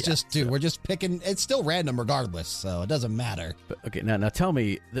 this is we're just picking. It's still random regardless, so it doesn't matter. But, okay, now tell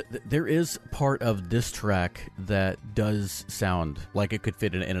me, there is part of this track that does sound like it could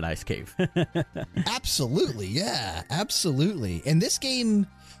fit in an ice cave. Absolutely, yeah, absolutely. And this game,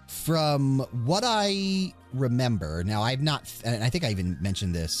 from what I remember, now I've not, and I think I even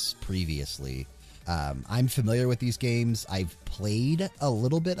mentioned this previously, I'm familiar with these games. I've played a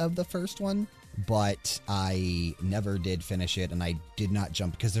little bit of the first one, but I never did finish it, and I did not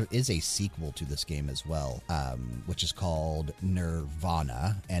jump because there is a sequel to this game as well, which is called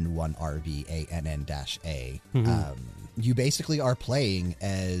Nirvana, N1RVANN-A. You basically are playing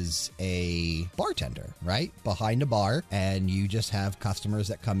as a bartender, right? Behind a bar, and you just have customers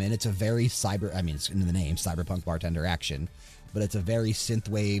that come in. It's a very it's in the name, cyberpunk bartender action, but it's a very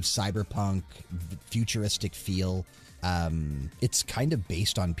synthwave, cyberpunk, futuristic feel. It's kind of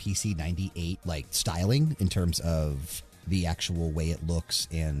based on PC 98 like styling in terms of the actual way it looks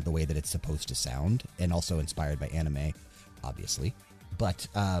and the way that it's supposed to sound, and also inspired by anime, obviously. But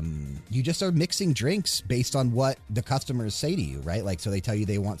you just are mixing drinks based on what the customers say to you, right? Like, so they tell you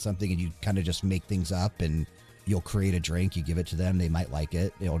they want something and you kind of just make things up, and you'll create a drink, you give it to them, they might like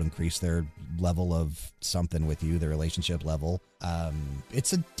it, it'll increase their level of something with you, their relationship level.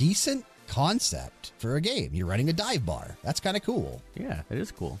 It's a decent concept for a game. You're running a dive bar. That's kind of cool. Yeah, it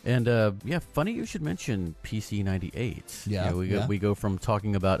is cool. And funny you should mention PC 98. Yeah, we go from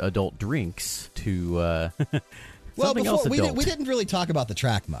talking about adult drinks to well, else we didn't really talk about the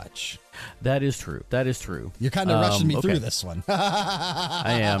track much. That is true. You're kind of rushing me through this one.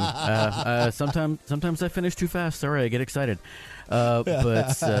 I am. Sometimes I finish too fast. Sorry, I get excited.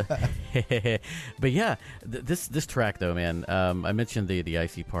 But yeah, this track though, man. I mentioned the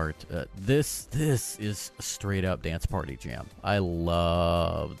icy part. This is a straight up dance party jam. I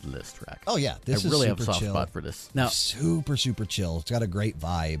love this track. Oh yeah, I really have a soft spot for this. Now, super chill. It's got a great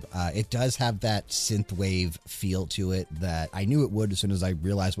vibe. It does have that synthwave feel to it that I knew it would as soon as I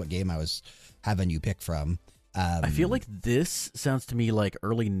realized what game I was having you pick from. I feel like this sounds to me like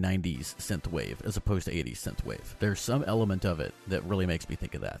early 90s synthwave as opposed to 80s synthwave. There's some element of it that really makes me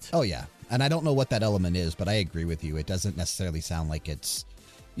think of that. Oh, yeah. And I don't know what that element is, but I agree with you. It doesn't necessarily sound like it's,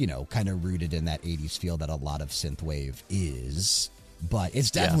 kind of rooted in that 80s feel that a lot of synthwave is, but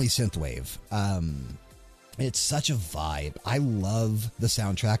it's definitely synthwave. It's such a vibe. I love the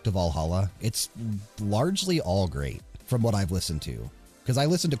soundtrack to Valhalla. It's largely all great from what I've listened to. Because I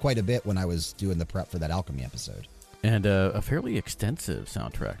listened to quite a bit when I was doing the prep for that Alchemy episode. And a fairly extensive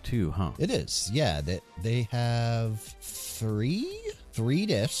soundtrack, too, huh? It is, yeah. They have three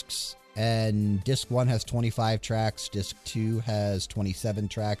discs, and disc 1 has 25 tracks, disc 2 has 27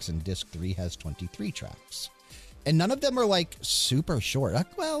 tracks, and disc 3 has 23 tracks. And none of them are, like, super short.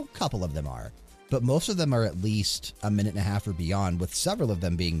 Well, a couple of them are. But most of them are at least a minute and a half or beyond, with several of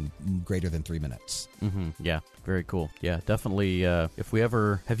them being greater than 3 minutes. Mm-hmm. Yeah, very cool. Yeah, definitely. If we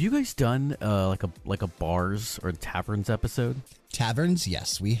ever have you guys done like a bars or taverns episode? Taverns,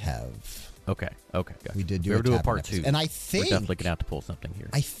 yes, we have. Okay. Gotcha. We did do a part 2, and I think we're definitely gonna have to pull something here.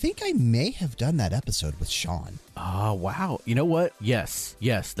 I think I may have done that episode with Sean. Oh wow! You know what? Yes,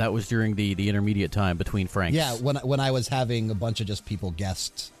 that was during the intermediate time between Franks. Yeah, when I was having a bunch of just people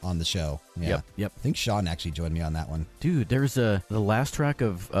guests on the show. Yeah. Yep. I think Sean actually joined me on that one. Dude, there's the last track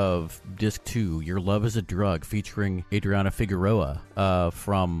of disc 2, "Your Love Is a Drug," featuring Adriana Figueroa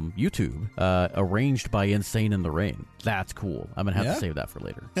from YouTube, arranged by Insane in the Rain. That's cool. I'm gonna have to save that for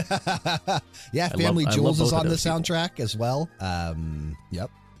later. Yeah, Family Jewels is on the soundtrack as well.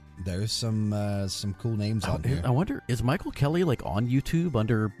 Yep. There's some cool names on here. I wonder, is Michael Kelly like on YouTube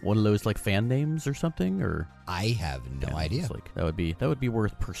under one of those like fan names or something? Or I have no idea. Like that would be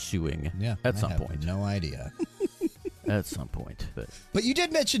worth pursuing. Yeah, at some point. No idea. At some point, but you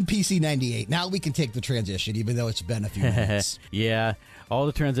did mention PC 98. Now we can take the transition, even though it's been a few minutes. Yeah, all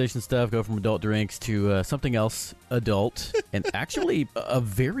the transition stuff go from adult drinks to something else adult, and actually a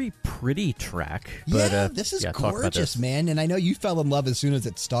very pretty track. But, yeah, this is gorgeous, man. And I know you fell in love as soon as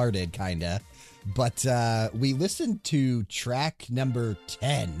it started, kinda. But we listened to track number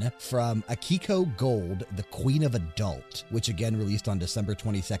 10 from Akiko Gold, The Queen of Adult, which again released on December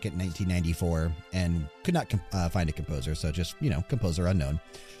 22nd, 1994, and could not find a composer, so just, composer unknown.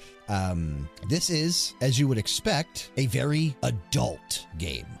 This is, as you would expect, a very adult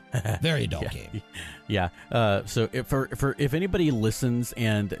game. Very adult game. Yeah. So if anybody listens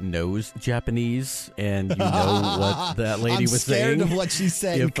and knows Japanese and you know what that lady was saying, I'm scared of what she's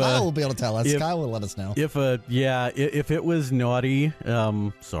saying. Kyle will be able to tell us. Kyle will let us know. If it was naughty,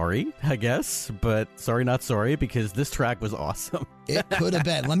 sorry, I guess, but sorry not sorry, because this track was awesome. It could have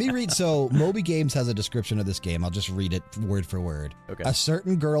been. Let me read. So Moby Games has a description of this game. I'll just read it word for word. Okay. A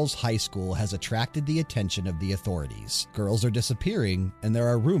certain girls' high school has attracted the attention of the authorities. Girls are disappearing, and there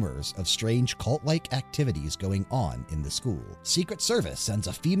are rumors of strange cult-like activities going on in the school. Secret Service sends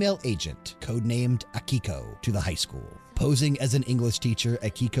a female agent, codenamed Akiko, to the high school. Posing as an English teacher,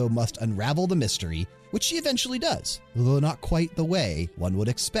 Akiko must unravel the mystery, which she eventually does, though not quite the way one would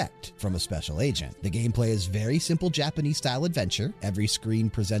expect from a special agent. The gameplay is very simple Japanese-style adventure. Every screen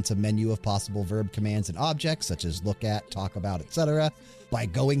presents a menu of possible verb commands and objects, such as look at, talk about, etc. By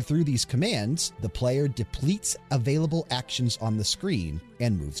going through these commands, the player depletes available actions on the screen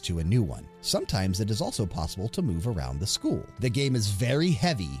and moves to a new one. Sometimes it is also possible to move around the school. The game is very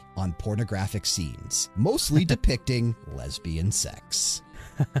heavy on pornographic scenes, mostly depicting lesbian sex.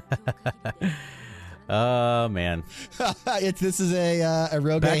 Oh, man. This is a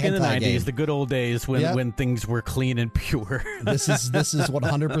Eroge Back in the 90s, game. The good old days when things were clean and pure. This is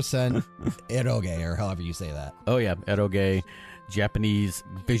 100% Eroge, or however you say that. Oh, yeah, Eroge. Japanese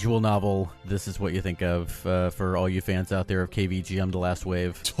visual novel. This is what you think of for all you fans out there of KVGM The Last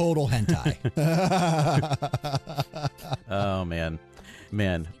Wave. Total hentai. Oh, man.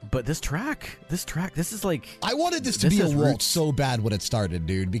 But this track, this is like... I wanted this to be a waltz so bad when it started,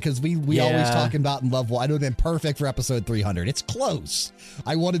 dude, because we always talking about in Love Waltz. I know they're perfect for episode 300. It's close.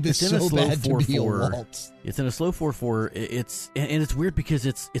 I wanted this so bad to be a waltz. It's in a slow 4/4. It's weird because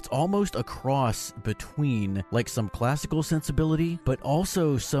it's almost a cross between like some classical sensibility, but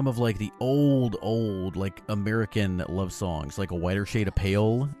also some of like the old like American love songs, like A Whiter Shade of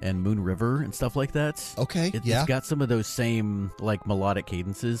Pale and Moon River and stuff like that. Okay, It's got some of those same like melodic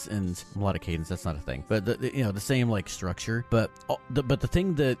cadences, and melodic cadence, that's not a thing, but the same like structure. But the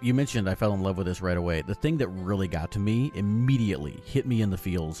thing that you mentioned, I fell in love with this right away. The thing that really got to me, immediately hit me in the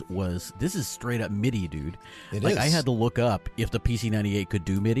feels, was this is straight up MIDI, dude. It like is. I had to look up if the PC-98 could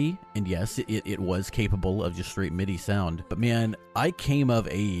do MIDI, and yes, it was capable of just straight MIDI sound. But man, I came of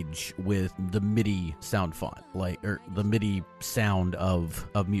age with the MIDI sound font, or the MIDI sound of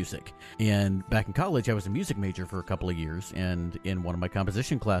music. And back in college, I was a music major for a couple of years, and in one of my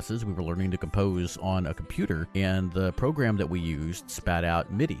composition classes, we were learning to compose on a computer, and the program that we used spat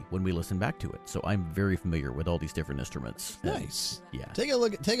out MIDI when we listened back to it. So I'm very familiar with all these different instruments. Nice. Yeah. Take a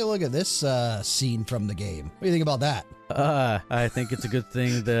look at this scene from the game. What do you think about that? I think it's a good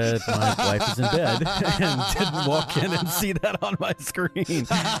thing that my wife is in bed and didn't walk in and see that on my screen. She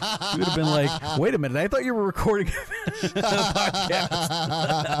would have been like, wait a minute, I thought you were recording a podcast.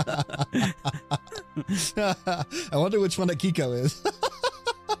 I wonder which one Akiko is.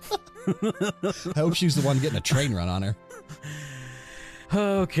 I hope she's the one getting a train run on her.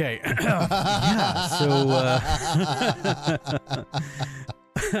 Okay. Yeah, so...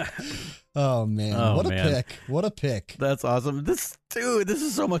 Oh man! What a pick! That's awesome. This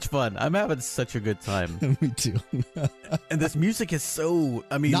is so much fun. I'm having such a good time. Me too. And this music is so.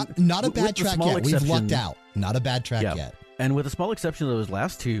 I mean, not a bad track yet. We've lucked out. Not a bad track yet. And with a small exception of those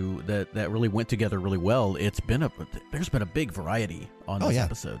last two that really went together really well, there's been a big variety on this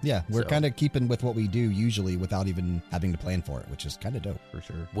episode. Yeah, we're kind of keeping with what we do usually without even having to plan for it, which is kind of dope. For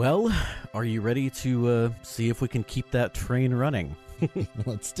sure. Well, are you ready to see if we can keep that train running?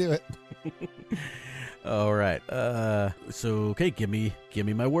 Let's do it. All right. Okay, give me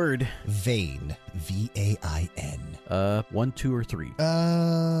my word. Vain. VAIN. 1, 2, or 3?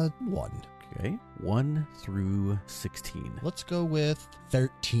 1. Okay. 1 through 16. Let's go with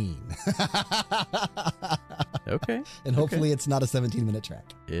 13. Okay. And hopefully it's not a 17-minute track.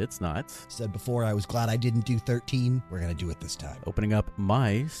 It's not. Said before, I was glad I didn't do 13. We're going to do it this time. Opening up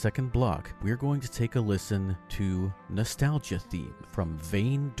my second block, we're going to take a listen to Nostalgia Theme from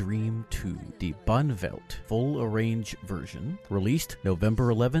Vain Dream 2, the Bonvelt full arrange version, released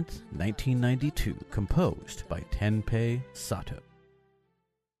November 11th, 1992, composed by Tenpei Sato.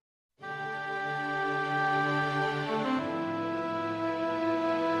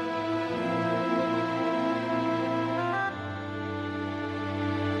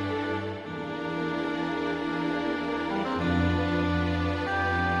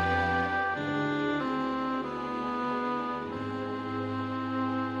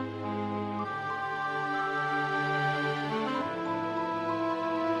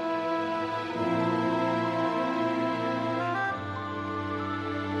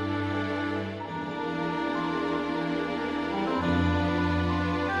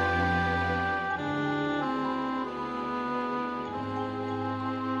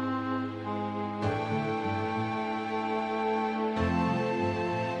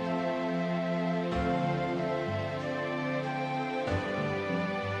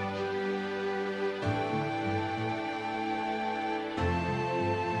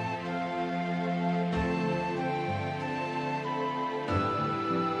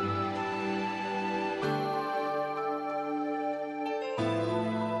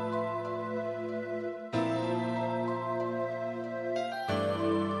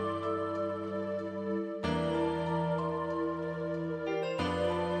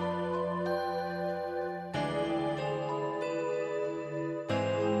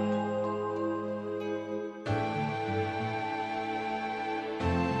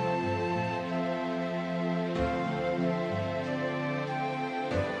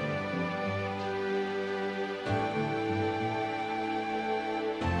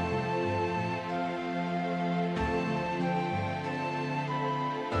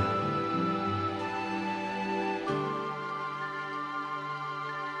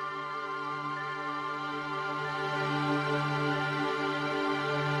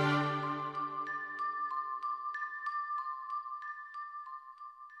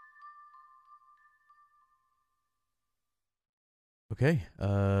 Okay.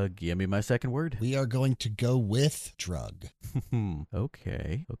 Give me my second word. We are going to go with drug.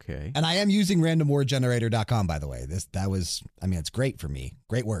 Okay. And I am using randomwordgenerator.com, by the way. It's great for me.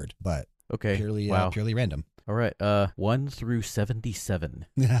 Great word, but okay. Purely random. All right. 1 through 77.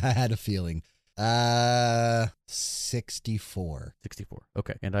 I had a feeling. 64. 64.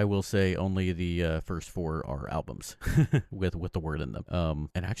 Okay. And I will say only the first 4 are albums with the word in them.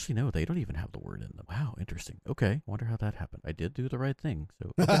 And actually, no, they don't even have the word in them. Wow, interesting. Okay. Wonder how that happened. I did do the right thing.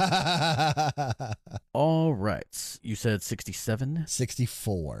 So, okay. All right. You said 67?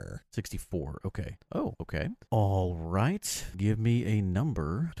 64. 64. Okay. Oh, okay. All right. Give me a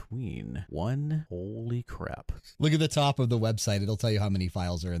number between 1. Holy crap. Look at the top of the website. It'll tell you how many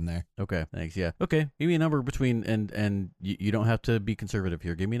files are in there. Okay. Thanks. Yeah. Okay. Give me a number between, and you don't have to be conservative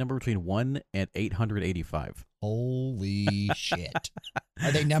here. Give me a number between 1 and 885. Holy shit.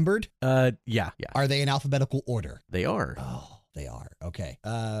 Are they numbered? Yeah. Are they in alphabetical order? They are. Oh, they are. Okay.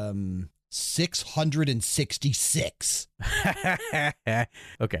 666.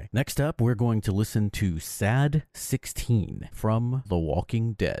 Okay. Next up, we're going to listen to Sad 16 from The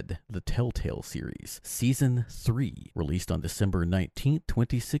Walking Dead, the Telltale series, Season 3, released on December 19th,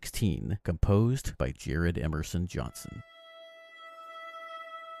 2016, composed by Jared Emerson Johnson.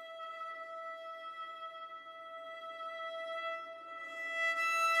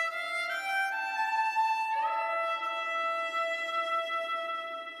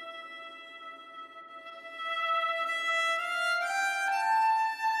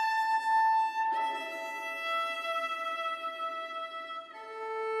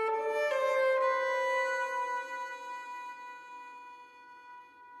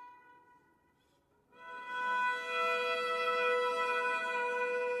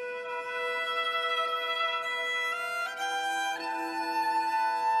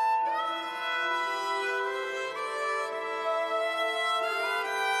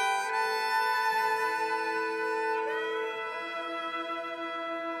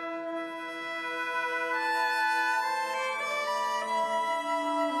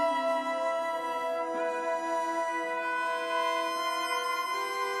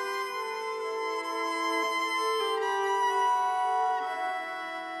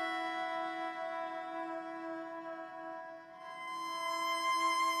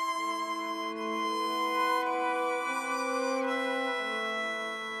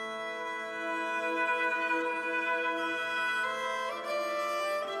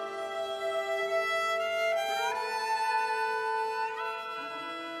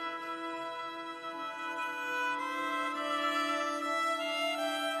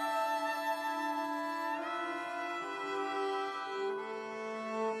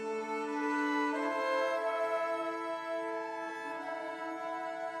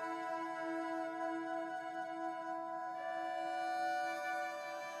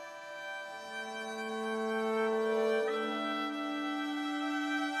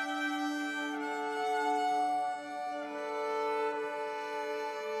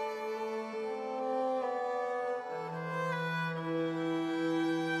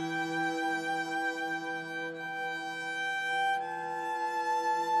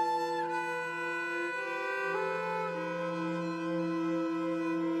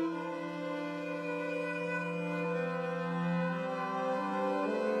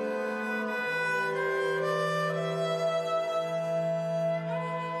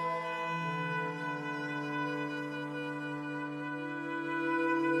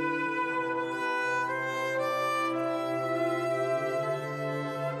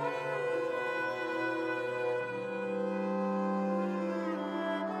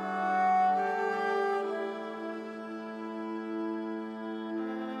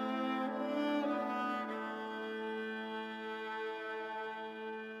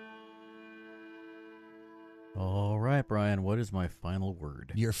 All right, Brian, what is my final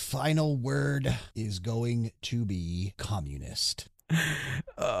word? Your final word is going to be communist.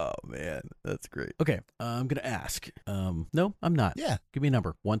 Oh, man, that's great. Okay, I'm going to ask. No, I'm not. Yeah. Give me a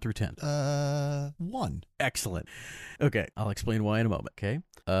number, 1 through 10. 1. Excellent. Okay, I'll explain why in a moment, okay?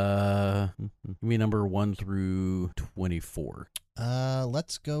 Give me a number 1 through 24.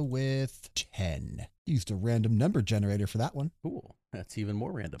 Let's go with 10. Used a random number generator for that one. Cool. That's even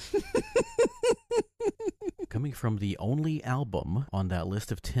more random. Coming from the only album on that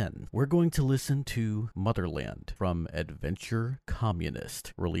list of 10, we're going to listen to Motherland from Adventure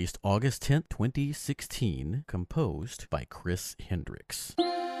Communist, released August 10th, 2016, composed by Chris Hendricks.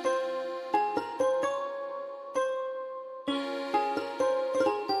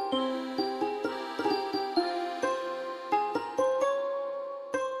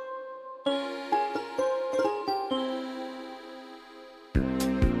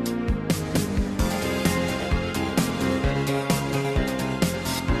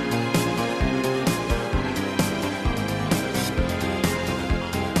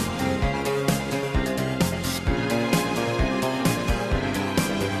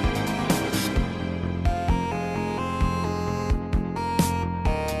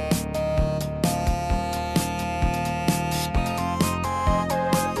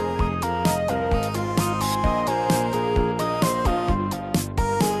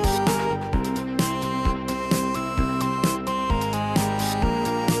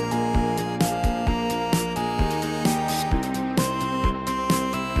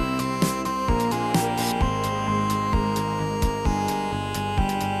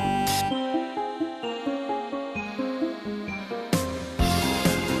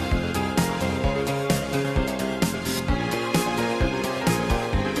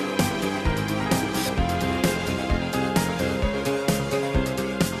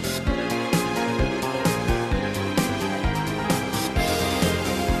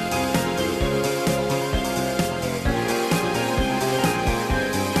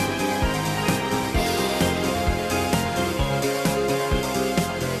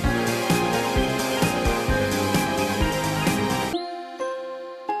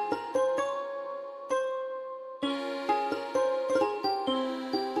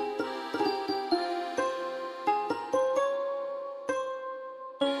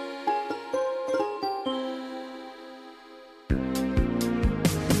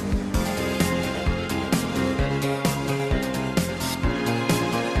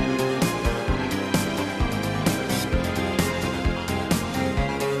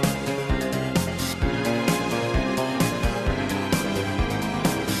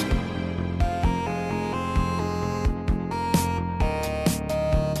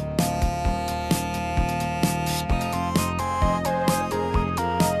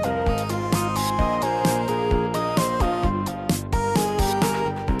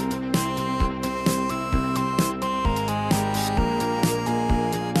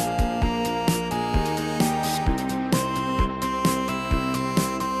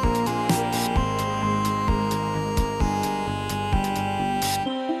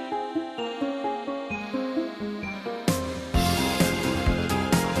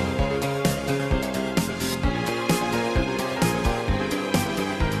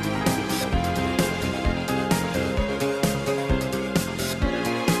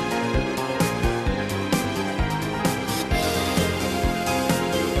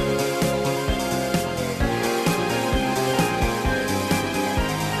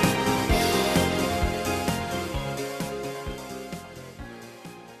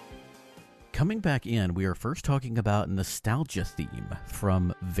 coming back in, we are first talking about Nostalgia Theme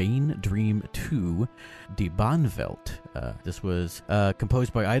from Vain Dream 2, Die Bahnwelt. This was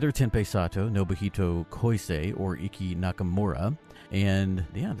composed by either Tenpei Sato, Nobuhito Koisei, or Iki Nakamura. And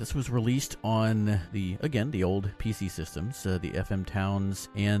yeah, this was released on the old PC systems, the FM Towns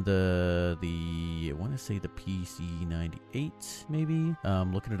and the I want to say the PC98 maybe.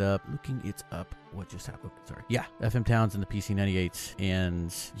 Looking it up. What just happened? Sorry. Yeah, FM Towns and the PC98,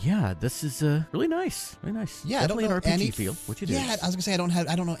 and yeah, this is really nice, really nice. Yeah, definitely I don't know an RPG feel, which it is. Yeah, I was gonna say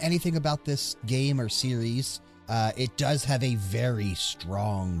I don't know anything about this game or series. It does have a very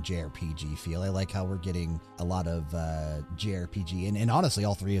strong JRPG feel. I like how we're getting a lot of JRPG. And honestly,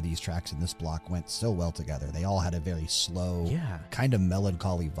 all three of these tracks in this block went so well together. They all had a very slow, kind of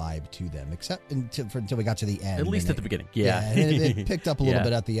melancholy vibe to them, except until we got to the end. At least at the beginning. Yeah. it picked up a little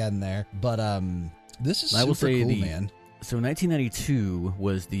bit at the end there. But this is super cool, man. So 1992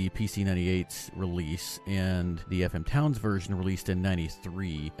 was the PC98 release, and the FM Towns version released in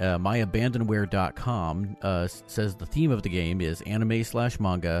 93. MyAbandonware.com says the theme of the game is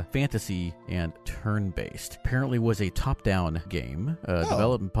anime/manga, fantasy, and turn-based. Apparently was a top-down game,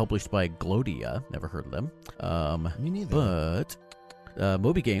 developed and published by Glodia. Never heard of them. Me neither. But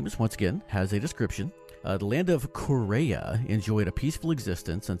Moby Games, once again, has a description. The land of Korea enjoyed a peaceful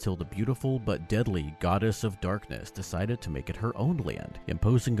existence until the beautiful but deadly goddess of darkness decided to make it her own land,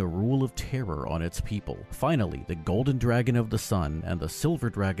 imposing a rule of terror on its people. Finally, the golden dragon of the sun and the silver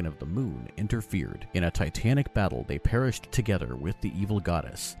dragon of the moon interfered. In a titanic battle, they perished together with the evil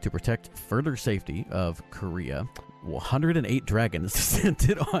goddess. To protect further safety of Korea, 108 dragons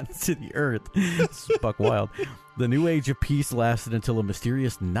descended onto the earth. It's buck wild. The new age of peace lasted until a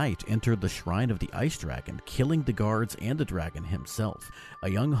mysterious knight entered the shrine of the ice dragon, killing the guards and the dragon himself. A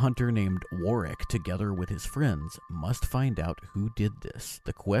young hunter named Warwick, together with his friends, must find out who did this.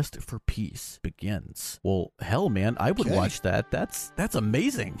 The quest for peace begins. Well, hell, man, I would watch that. That's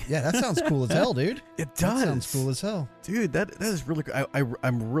amazing. Yeah, that sounds cool as hell, dude. It does. That sounds cool as hell. Dude, that is really cool.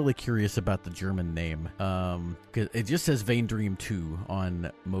 I'm really curious about the German name. Because it just says Vain Dream 2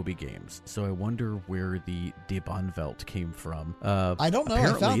 on Moby Games. So I wonder where the Die Bahnwelt came from. I don't know.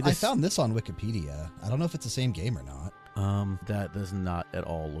 I found this on Wikipedia. I don't know if it's the same game or not. That does not at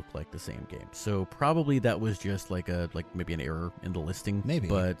all look like the same game. So probably that was just like maybe an error in the listing. Maybe.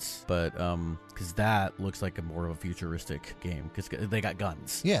 But because that looks like a more of a futuristic game because they got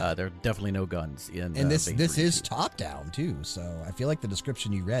guns. Yeah. There are definitely no guns in. And this is top down too. So I feel like the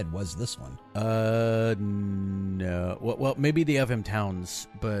description you read was this one. No. Well, maybe the FM Towns,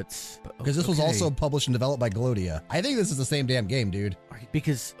 but because this was also published and developed by Glodia. I think this is the same damn game, dude.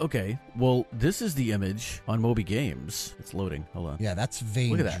 Because well, this is the image on Moby Games. It's loading. Hold on. Yeah, that's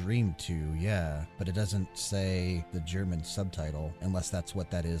Vain Dream 2. Yeah, but it doesn't say the German subtitle unless that's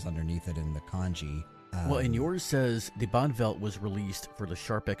what that is underneath it in the kanji. Well, and yours says the Bahnwelt was released for the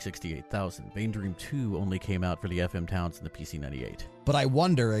Sharp X68000. Vain Dream 2 only came out for the FM Towns and the PC98. But I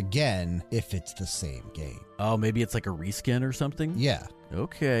wonder again if it's the same game. Oh, maybe it's like a reskin or something? Yeah.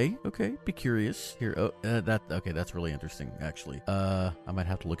 Okay. Be curious. Here, that's really interesting, actually. I might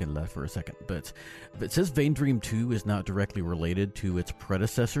have to look into that for a second. But it says Vain Dream 2 is not directly related to its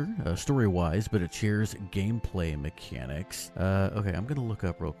predecessor, story-wise, but it shares gameplay mechanics. Okay, I'm going to look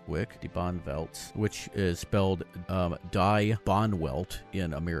up real quick. Die Bahnwelt, which is spelled Die Bahnwelt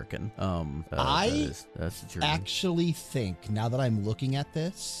in American. That's German. Actually think, now that I'm looking at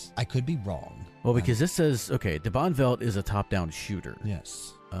this, I could be wrong. Well, because this says, Die Bahnwelt is a top-down shooter.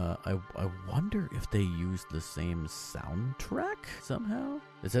 Yes. I wonder if they use the same soundtrack somehow?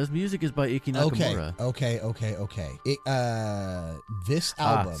 It says music is by Iki Nakamura. Okay. This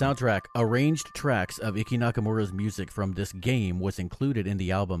album... soundtrack. Arranged tracks of Iki Nakamura's music from this game was included in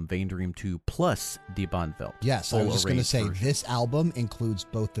the album Vain Dream 2 plus Die Bahnwelt. Yes, I was just going to say, this album includes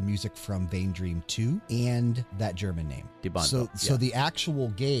both the music from Vain Dream 2 and that German name. Die Bahnwelt. So the actual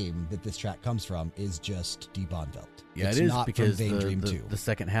game that this track comes from is just Die Bahnwelt. Yeah, it's it is not because from Vain Dream 2. The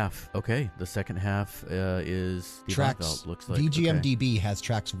second half. Okay, the second half is Die Bahnwelt, looks like. VGMDB has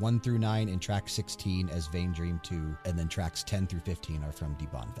tracks 1 through 9 and track 16 as Vain Dream 2, and then tracks 10 through 15 are from Die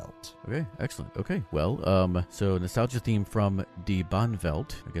Bahnwelt. Okay, excellent. Okay, well, so nostalgia theme from Die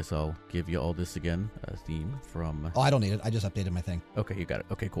Bahnwelt. I guess I'll give you all this again. A theme from... Oh, I don't need it. I just updated my thing. Okay, you got it.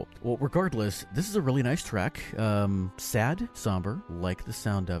 Okay, cool. Well, regardless, this is a really nice track. Sad, somber, like the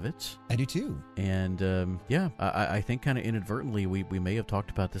sound of it. I do too. And I think kind of inadvertently we may have talked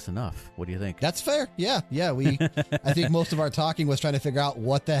about this enough. What do you think? That's fair. Yeah. We I think most of our talking was trying to figure out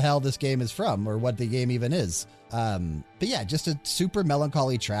what the hell this game is from or what the game even is. But yeah, just a super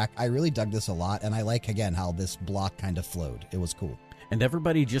melancholy track. I really dug this a lot, and I like again how this block kind of flowed. It was cool. And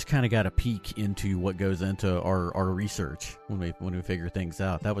everybody just kind of got a peek into what goes into our research when we figure things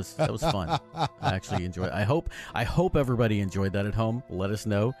out. That was fun. I actually enjoyed it. I hope everybody enjoyed that at home. Let us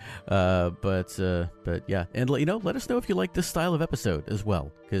know. But yeah, and let us know if you like this style of episode as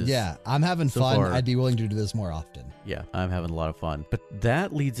well. Yeah, I'm having fun. I'd be willing to do this more often. Yeah, I'm having a lot of fun. But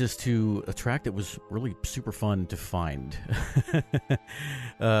that leads us to a track that was really super fun to find.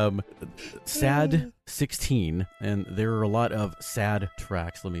 Sad 16, and there are a lot of sad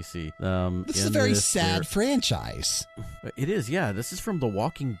tracks. Let me see. This is a very sad franchise. It is, yeah. This is from the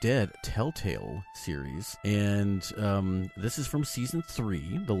Walking Dead Telltale series, and this is from season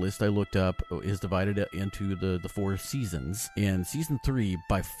 3. The list I looked up is divided into the 4 seasons, and season 3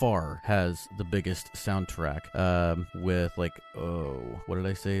 by far has the biggest soundtrack, with what did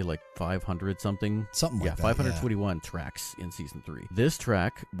I say, 500 something? Something like that, 521 tracks in season 3. This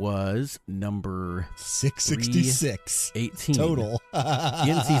track was number 666 18 total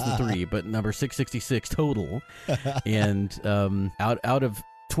in season 3, but number 666 total. And out of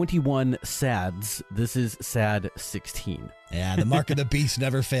 21 sads, this is sad 16. Yeah, the mark of the beast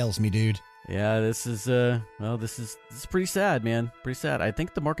never fails me, dude. Yeah, this is this is pretty sad, man. Pretty sad. I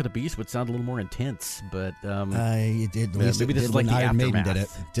think the Mark of the Beast would sound a little more intense, but it did. Maybe this is like the Iron aftermath. Maiden did it.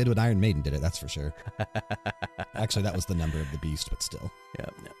 Did when Iron Maiden did it. That's for sure. Actually, that was the number of the beast, but still. Yeah.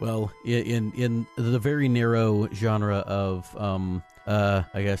 Well, in the very narrow genre of I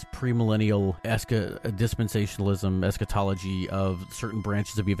guess premillennial dispensationalism, eschatology of certain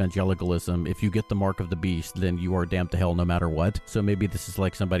branches of evangelicalism, if you get the mark of the beast, then you are damned to hell no matter what. So maybe this is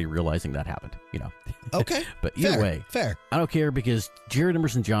like somebody realizing that happened, Okay. But either way, fair. I don't care, because Jared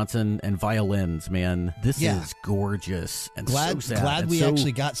Emerson Johnson and violins, man, this is gorgeous and so sad. Glad we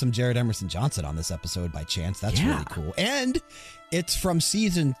actually got some Jared Emerson Johnson on this episode by chance. That's really cool. And it's from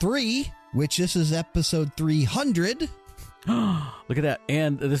season 3, which this is episode 300. Look at that.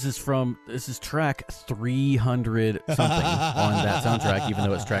 And this is track 300 something on that soundtrack, even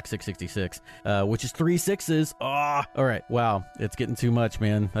though it's track 666, which is 3 6s. All right. Wow. It's getting too much,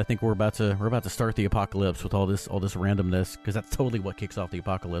 man. I think we're about to start the apocalypse with all this randomness, because that's totally what kicks off the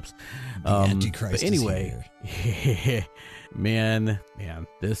apocalypse. The Antichrist. But anyway, is here. man,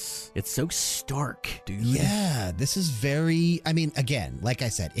 it's so stark, dude. Yeah, this is very, again, like I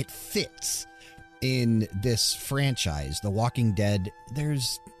said, it fits in this franchise, The Walking Dead.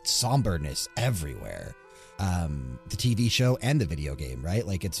 There's somberness everywhere. The TV show and the video game, right?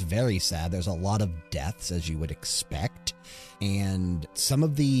 It's very sad. There's a lot of deaths, as you would expect. And some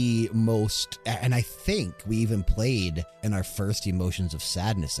of the most, and I think we even played in our first Emotions of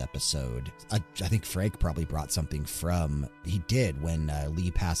Sadness episode. I think Frank probably brought something from, he did when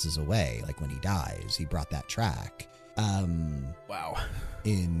Lee passes away, when he dies, he brought that track. Wow.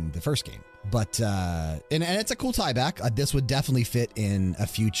 In the first game. But, and it's a cool tie back. This would definitely fit in a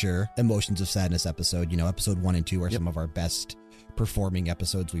future Emotions of Sadness episode. Episode 1 and 2 are some of our best performing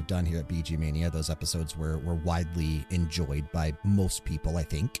episodes we've done here at BG Mania. Those episodes were widely enjoyed by most people, I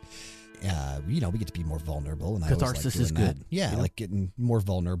think. We get to be more vulnerable, and catharsis is good. That. Yeah, like getting more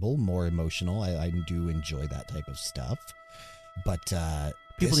vulnerable, more emotional. I do enjoy that type of stuff. But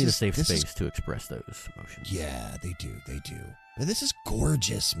people need a safe space to express those emotions. Yeah, they do. But this is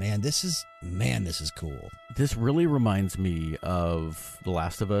gorgeous, man. This is cool. This really reminds me of The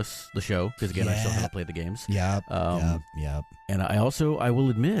Last of Us, the show, because again, I still haven't played the games. Yep. And I will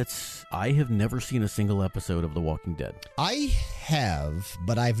admit, I have never seen a single episode of The Walking Dead. I have,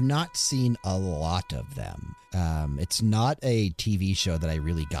 but I've not seen a lot of them. It's not a TV show that I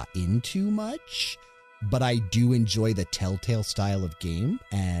really got into much. But I do enjoy the Telltale style of game,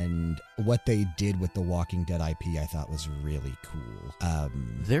 and what they did with the Walking Dead IP I thought was really cool.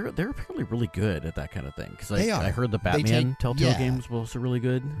 They're apparently really good at that kind of thing, because I heard the Batman Batman Telltale games were also really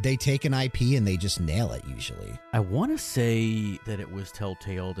good. They take an IP and they just nail it usually. I want to say that it was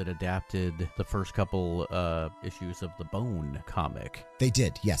Telltale that adapted the first couple issues of the Bone comic. They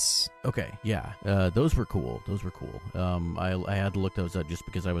did, yes. Okay, yeah. Those were cool. I had to look those up just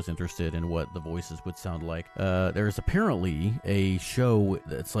because I was interested in what the voices would sound like. There's apparently a show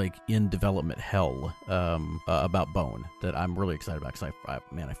that's in development hell about Bone that I'm really excited about, because I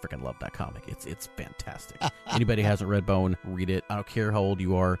freaking love that comic. It's fantastic. Anybody hasn't read Bone, read it. I don't care how old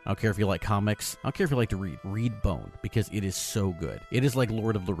you are. I don't care if you like comics. I don't care if you like to read. Read Bone, because it is so good. It is like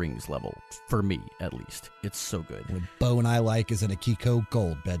Lord of the Rings level, for me at least. It's so good. The Bone I like is an Akiko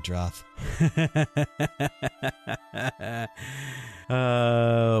Gold, Bedroth.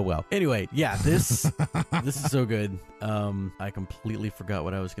 Well, anyway, yeah, this is so good. I completely forgot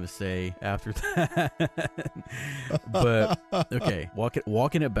what I was going to say after that. But okay,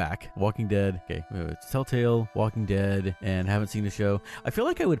 walking it back. Walking Dead. Okay, it's Telltale, Walking Dead, and haven't seen the show. I feel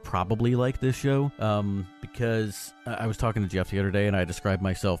like I would probably like this show because I was talking to Jeff the other day, and I described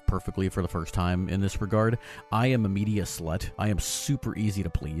myself perfectly for the first time in this regard. I am a media slut. I am super easy to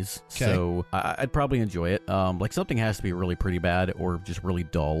please, so I'd probably enjoy it. Like something has to be really pretty bad or just really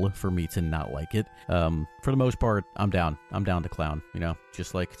dull for me to not like it. For the most part, I'm down. I'm down to clown. You know,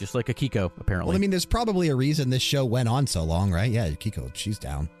 just like a Kiko, apparently. Well, I mean, there's probably a reason this show went on so long, right? Yeah, Kiko, she's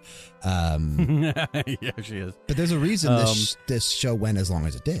down. Yeah, she is. But there's a reason this show went as long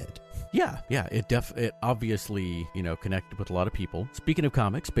as it did. Yeah, it obviously, connected with a lot of people. Speaking of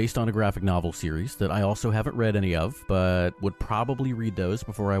comics, based on a graphic novel series that I also haven't read any of, but would probably read those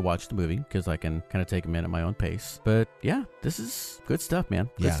before I watch the movie because I can kind of take them in at my own pace. But yeah, this is good stuff, man.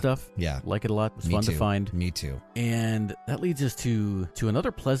 Good stuff. Yeah. Like it a lot. It was fun to find. Me too. And that leads us to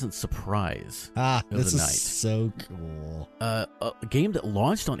another pleasant surprise. This is so cool. A game that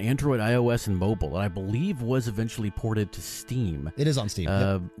launched on Android, iOS, and mobile, and I believe was eventually ported to Steam. It is on Steam.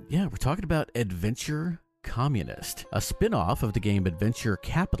 Yeah, we're talking about Adventure Communist, a spin-off of the game Adventure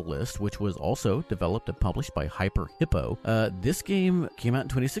Capitalist, which was also developed and published by Hyper Hippo. This game came out in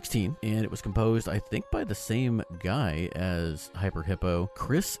 2016, and it was composed, I think, by the same guy as Hyper Hippo,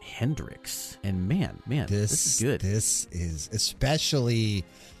 Chris Hendricks. And man, this is good. This is especially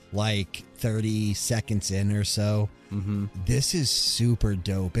like 30 seconds in or so. Mm-hmm. This is super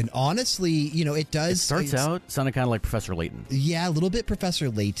dope. And honestly, it starts out sounding kind of like Professor Layton. Yeah, a little bit Professor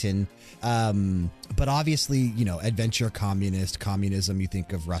Layton. But obviously, adventure communism, you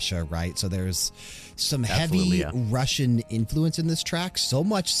think of Russia, right? So there's some heavy Russian influence in this track, so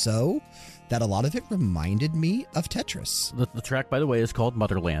much so that a lot of it reminded me of Tetris. The track, by the way, is called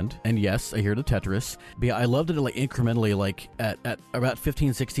Motherland. And yes, I hear the Tetris. But yeah, I loved it like incrementally, like at about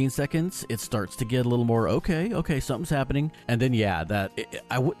 15, 16 seconds, it starts to get a little more, okay, something's happening. And then, yeah,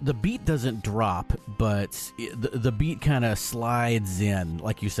 the beat doesn't drop, but the beat kind of slides in,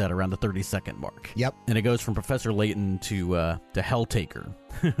 like you said, around the 30-second mark. Yep. And it goes from Professor Layton to Helltaker.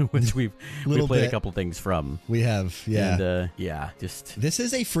 Which we played a couple things from. We have, yeah. And, just... This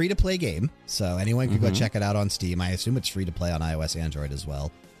is a free-to-play game, so anyone can go check it out on Steam. I assume it's free to play on iOS, Android as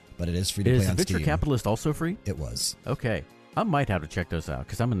well, but it is free to play on Steam. Is Adventure Capitalist also free? It was. Okay. I might have to check those out,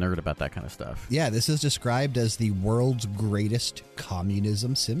 because I'm a nerd about that kind of stuff. Yeah, this is described as the world's greatest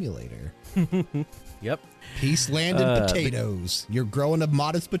communism simulator. Yep. Peace, land, and potatoes. You're growing a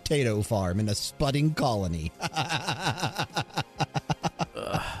modest potato farm in a spudding colony.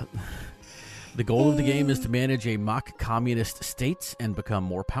 The goal of the game is to manage a mock communist state and become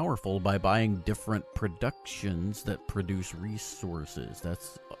more powerful by buying different productions that produce resources.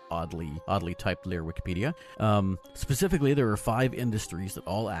 That's oddly typed there, Wikipedia. Specifically, there are 5 industries that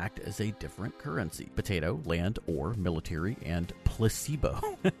all act as a different currency: potato, land, ore, military, and placebo.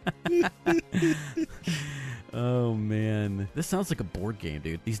 Oh, man. This sounds like a board game,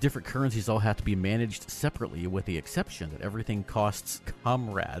 dude. These different currencies all have to be managed separately, with the exception that everything costs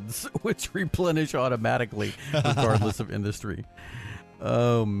comrades, which replenish automatically regardless of industry.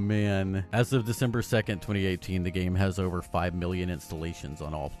 Oh, man. As of December 2nd, 2018, the game has over 5 million installations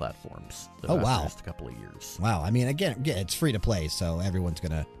on all platforms. So wow. Just a couple of years. Wow. I mean, again, it's free to play, so everyone's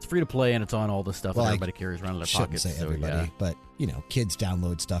going to... It's free to play, and it's on all the stuff that everybody carries around in their pockets. Shouldn't say everybody, but, kids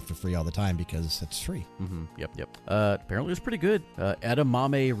download stuff for free all the time because it's free. Mm-hmm. Yep. Apparently it's pretty good.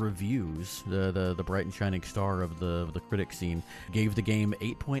 Edamame Reviews, the bright and shining star of the critic scene, gave the game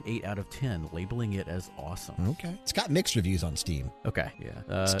 8.8 out of 10, labeling it as awesome. Okay. It's got mixed reviews on Steam. Okay,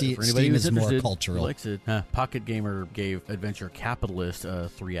 yeah. Steam is more cultural. Likes it. Pocket Gamer gave Adventure Capitalist a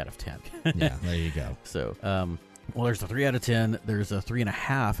 3 out of 10. Yeah, there you go. So, well, there's a 3 out of 10, there's a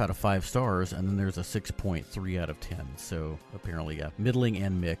 3.5 out of 5 stars, and then there's a 6.3 out of 10. So apparently, yeah, middling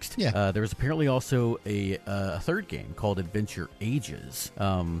and mixed. Yeah. There's apparently also a third game called Adventure Ages,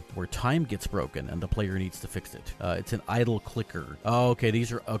 where time gets broken and the player needs to fix it. It's an idle clicker. Oh, okay,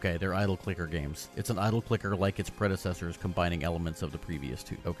 they're idle clicker games. It's an idle clicker like its predecessors, combining elements of the previous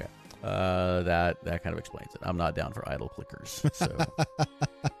 2. Okay. That kind of explains it. I'm not down for idle clickers. So,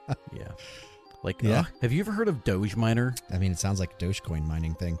 yeah. Have you ever heard of Doge Miner? I mean, it sounds like a Dogecoin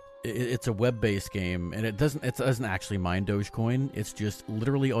mining thing. it's a web-based game, and it doesn't actually mine Dogecoin. It's just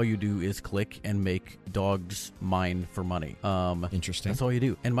literally all you do is click and make dogs mine for money. Interesting. That's all you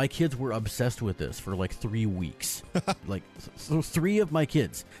do. And my kids were obsessed with this for like 3 weeks. Like, so 3 of my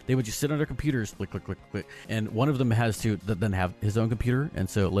kids, they would just sit on their computers, click, click, click, click. And one of them has to then have his own computer. And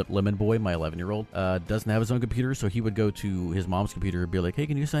so Lemon Boy, my 11-year-old, doesn't have his own computer. So he would go to his mom's computer and be like, hey,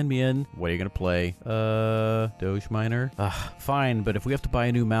 can you sign me in? What are you going to play? Doge Miner? Fine, but if we have to buy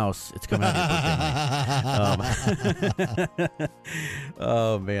a new mouse, it's coming out of your birthday.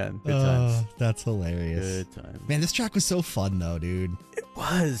 Oh, man. Good times. That's hilarious. Good times. Man, this track was so fun, though, dude. It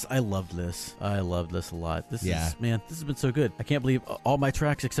was. I loved this. I loved this a lot. This has been so good. I can't believe all my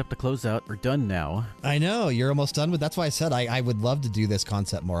tracks except the closeout are done now. I know. You're almost done with. That's why I said I would love to do this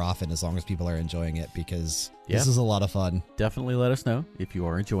concept more often as long as people are enjoying it, because this is a lot of fun. Definitely let us know if you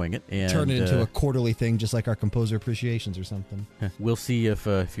are enjoying it. And turn it into a quarterly thing, just like our composer appreciations or something. We'll see if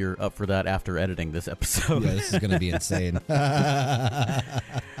you're up for that after editing this episode. Yeah, this is going to be insane.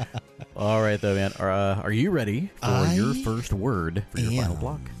 All right, though, man. Are you ready for your first word for your final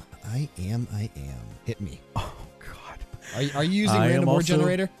block? I am. Hit me. Oh, God. Are you using Random Word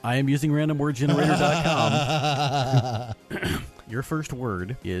Generator? I am using randomwordgenerator.com. Your first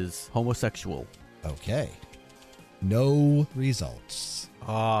word is homosexual. Okay. No results.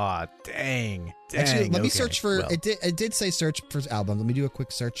 Ah, dang. Actually, let me search for it did say search for album. Let me do a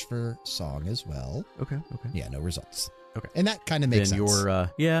quick search for song as well. Okay. Yeah, no results. Okay. And that kind of makes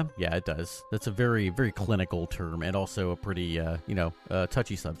sense. Yeah, it does. That's a very, very clinical term, and also a pretty,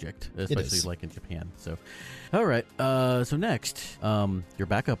 touchy subject, especially like in Japan. So, all right. So next, your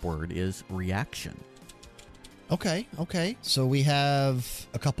backup word is reaction. Okay. So we have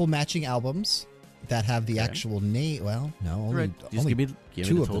a couple matching albums that have the actual name. Well, no, only, just only give me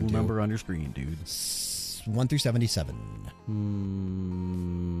the total number on your screen, dude. 1 through 77.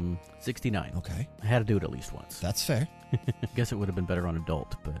 69. Okay. I had to do it at least once. That's fair. I guess it would have been better on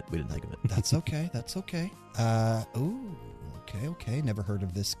adult, but we didn't think of it. That's okay. Okay. Never heard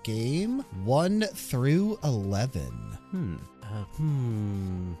of this game. 1 through 11.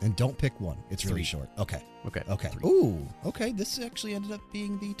 And don't pick one. It's really short. Okay. 3. Ooh, okay. This actually ended up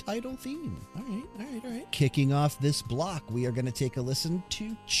being the title theme. All right. Kicking off this block, we are going to take a listen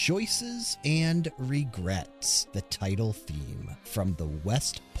to Choices and Regrets, the title theme from the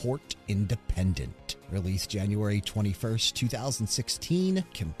Westport Independent. Released January 21st, 2016.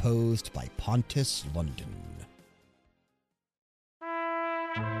 Composed by Pontus London.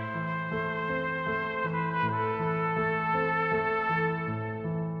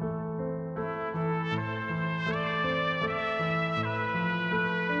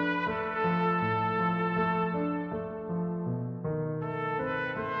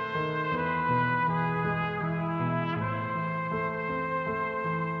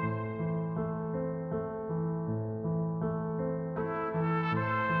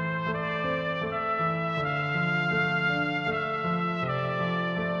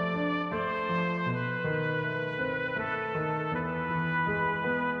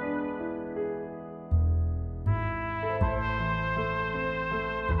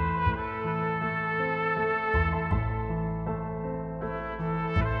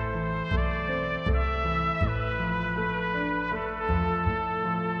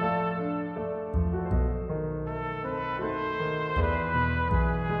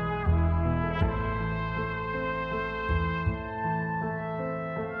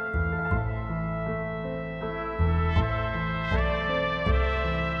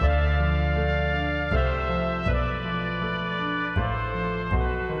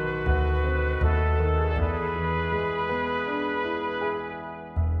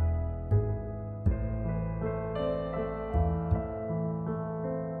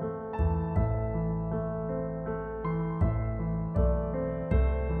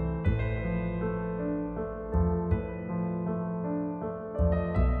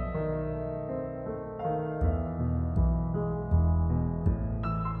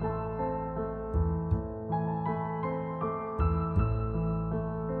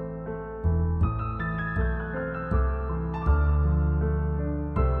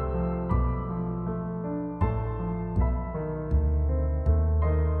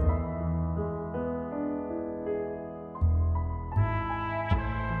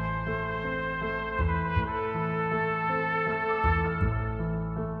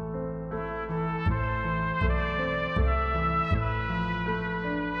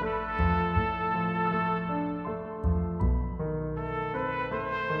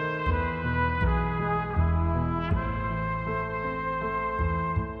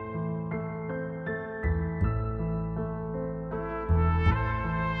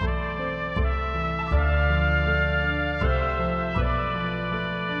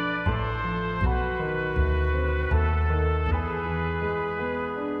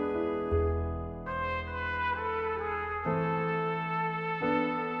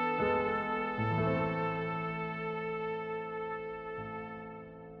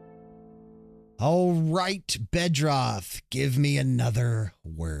 All right, Bedroth, give me another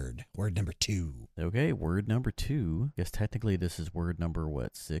word. Word number 2. Okay, word number 2. Guess technically this is word number,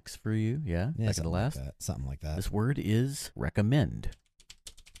 6 for you? Yeah, second to last? Something like that. This word is recommend.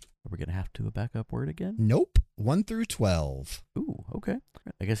 Are we going to have to a backup word again? Nope. 1 through 12. Ooh, okay.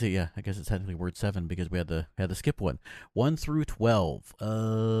 I guess it's technically word 7 because we had to skip one. 1 through 12.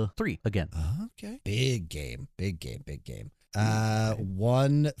 3 again. Okay. Big game.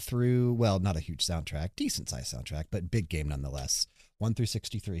 1 through, well, not a huge soundtrack, decent sized soundtrack, but big game nonetheless. 1 through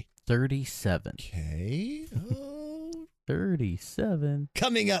 63. 37. Okay. 37.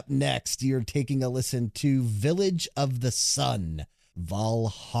 Coming up next, you're taking a listen to Village of the Sun,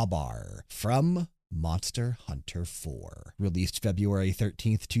 Valhabar from Monster Hunter 4. Released February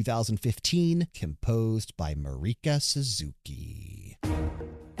 13th, 2015. Composed by Marika Suzuki.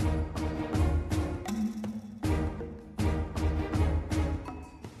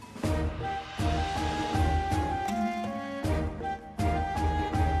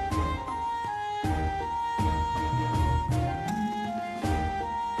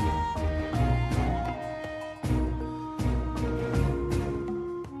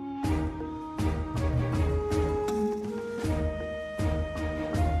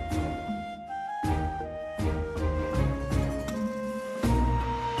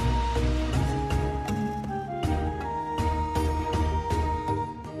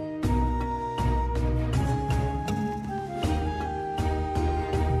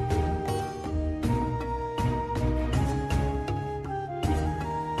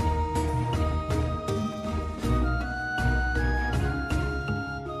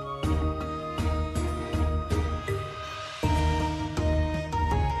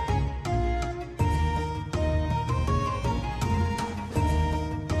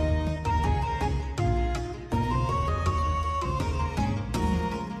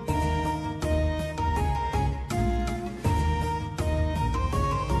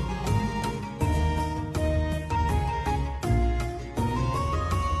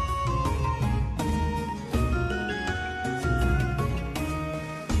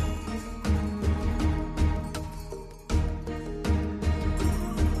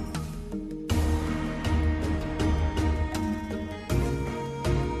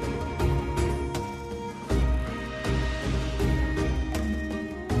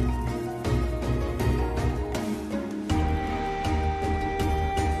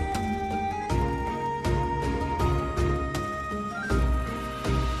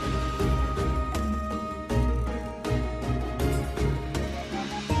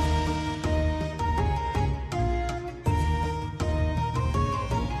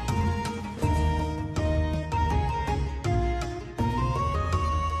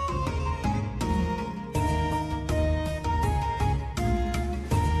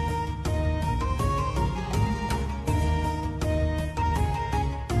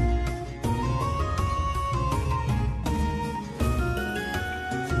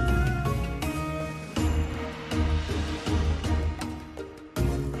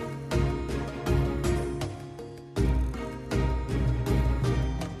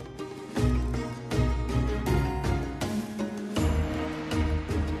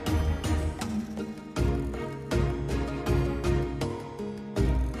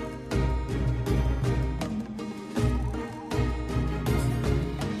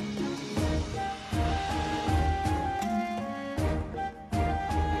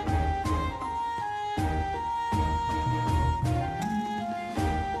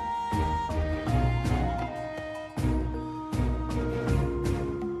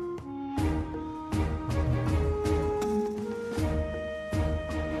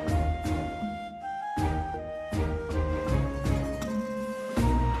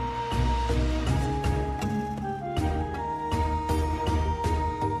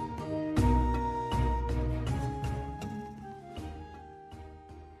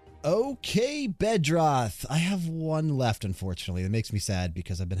 Okay, Bedroth. I have one left, unfortunately. That makes me sad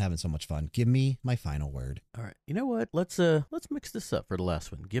because I've been having so much fun. Give me my final word. All right. You know what? Let's mix this up for the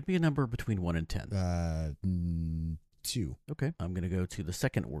last one. Give me a number between 1 and 10. 2. Okay. I'm going to go to the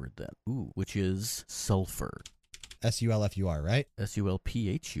second word then. Ooh, which is sulfur. Sulfur, right?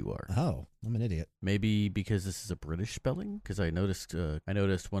 Sulphur. Oh, I'm an idiot. Maybe because this is a British spelling? Because I noticed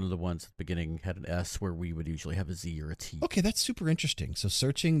one of the ones at the beginning had an S where we would usually have a Z or a T. Okay, that's super interesting. So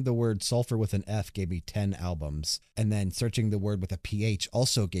searching the word sulfur with an F gave me 10 albums. And then searching the word with a PH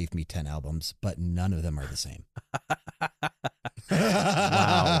also gave me 10 albums, but none of them are the same.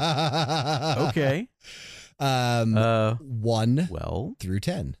 Wow. Okay. 1 well, through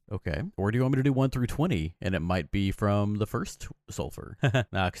 10. Okay. Or do you want me to do 1 through 20? And it might be from the first sulfur.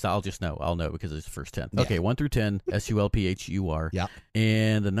 Nah, because I'll just know. I'll know because it's the first 10. Yeah. Okay, 1 through 10, SULPHUR. Yeah.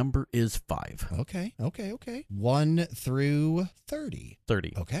 And the number is 5. Okay. 1 through 30.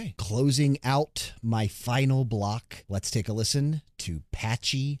 30. Okay. Closing out my final block, let's take a listen to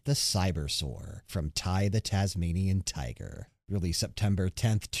Patchy the Cybersaur from Ty the Tasmanian Tiger. Released September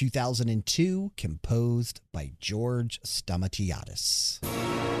 10th, 2002, composed by George Stamatiadis.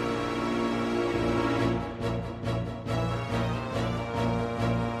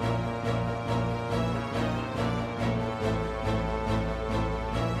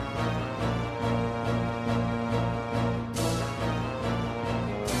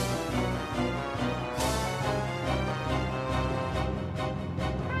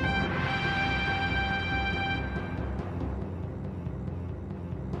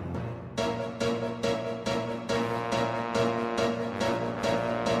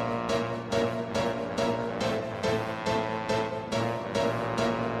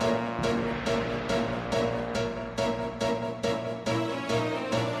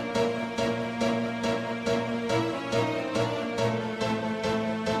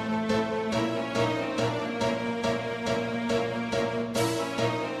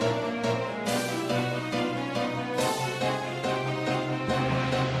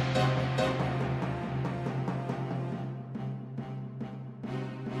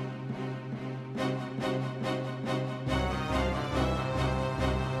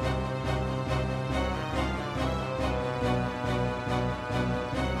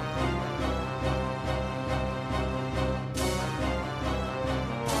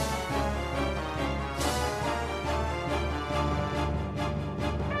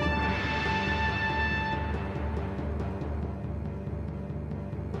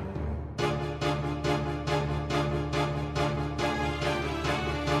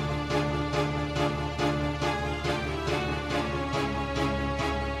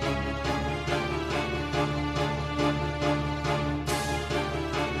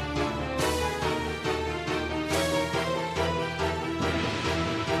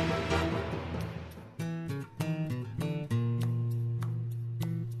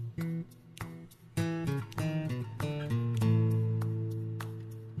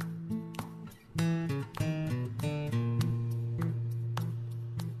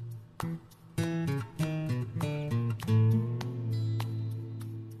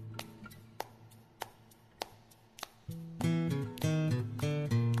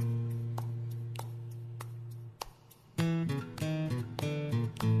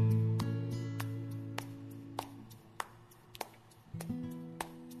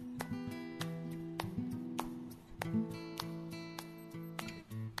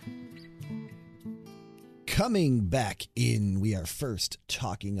 Coming back in, we are first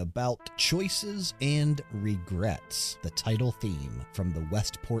talking about Choices and Regrets, the title theme from the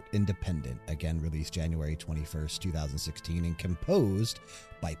Westport Independent, again released January 21st, 2016, and composed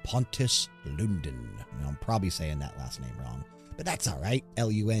by Pontus Lunden. Now, I'm probably saying that last name wrong, but that's all right.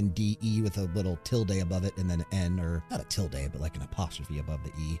 Lunde with a little tilde above it and then an N, or not a tilde, but like an apostrophe above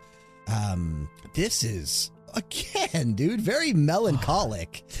the E. This is, again, dude, very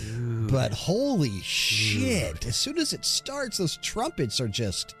melancholic, but holy shit. As soon as it starts, those trumpets are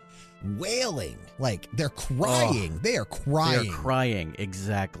just wailing. Like, they're crying. They are crying. They're crying,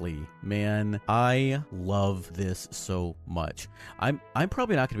 exactly. Man, I love this so much. I'm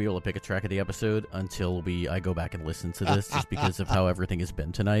probably not going to be able to pick a track of the episode until I go back and listen to this, just because of how everything has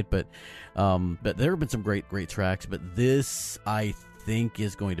been tonight. But there have been some great tracks, but this, I think,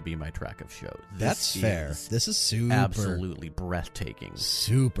 is going to be my track of show. That's fair. This is super, absolutely breathtaking,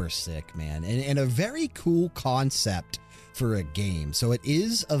 super sick, man, and a very cool concept for a game. So it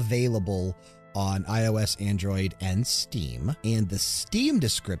is available on iOS, Android, and Steam. And the Steam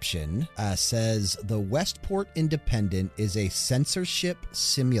description says the Westport Independent is a censorship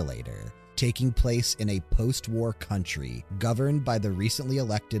simulator taking place in a post-war country governed by the recently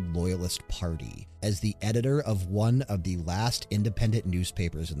elected Loyalist Party. As the editor of one of the last independent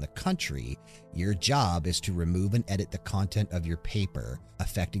newspapers in the country, your job is to remove and edit the content of your paper,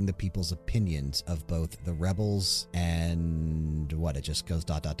 affecting the people's opinions of both the rebels and what? It just goes ...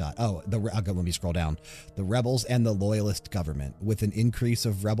 Oh, let me scroll down. The rebels and the Loyalist government. With an increase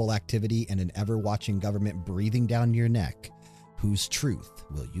of rebel activity and an ever-watching government breathing down your neck, whose truth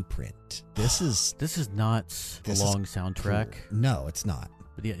will you print? This is not a long soundtrack. Cool. No, it's not.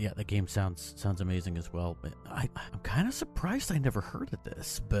 But yeah, the game sounds amazing as well. But I'm kind of surprised I never heard of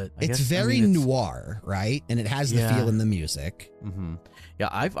this, but it's very noir, right? And it has the feel in the music. Mm-hmm. Yeah,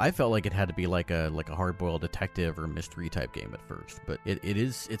 I felt like it had to be like a hard-boiled detective or mystery type game at first, but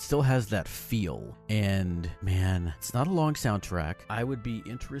it still has that feel. And man, it's not a long soundtrack. I would be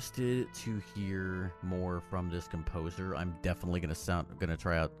interested to hear more from this composer. I'm definitely gonna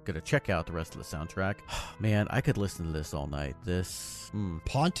check out the rest of the soundtrack. Man, I could listen to this all night.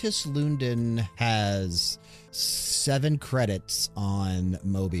 Pontus Lundin has 7 credits on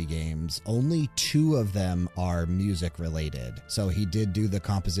Moby Games. Only 2 of them are music related. So he did do the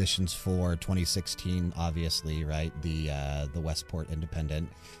compositions for 2016, obviously, right? The Westport Independent.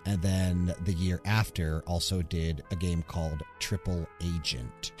 And then the year after also did a game called Triple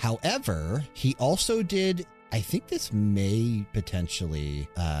Agent. However, he also did, I think this may potentially,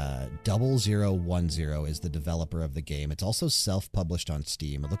 0010 is the developer of the game. It's also self-published on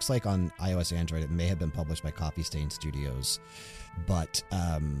Steam. It looks like on iOS, Android, it may have been published by Coffee Stain Studios. But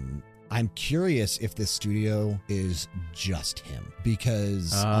I'm curious if this studio is just him,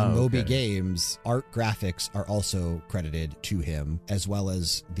 because on Moby Games, art graphics are also credited to him, as well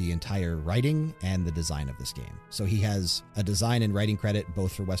as the entire writing and the design of this game. So he has a design and writing credit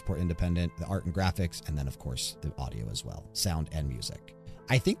both for Westport Independent, the art and graphics, and then, of course, the audio as well, sound and music.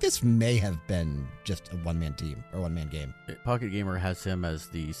 I think this may have been just a one-man team or one-man game. Pocket Gamer has him as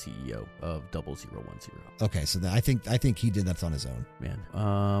the CEO of 0010. Okay, so then I think he did that on his own.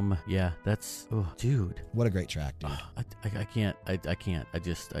 Man, yeah, that's dude. What a great track, dude. I can't.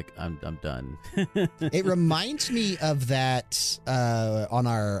 I'm done. It reminds me of that on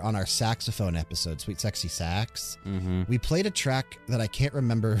our saxophone episode, Sweet Sexy Sax. Mm-hmm. We played a track that I can't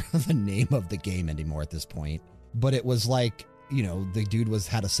remember the name of the game anymore at this point, but it was like, you know, the dude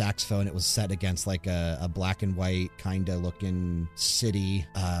had a saxophone. It was set against like a black and white kind of looking city.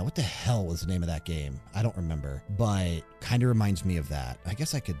 What the hell was the name of that game? I don't remember, but kind of reminds me of that. I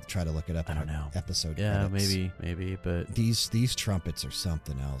guess I could try to look it up. I don't know. Episode. Yeah, credits. maybe, but these trumpets are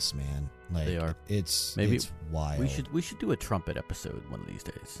something else, man. Like, they are. It's wild. We should do a trumpet episode one of these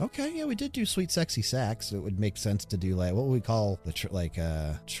days. Okay, yeah, we did do Sweet Sexy Sax. So it would make sense to do like, what would we call the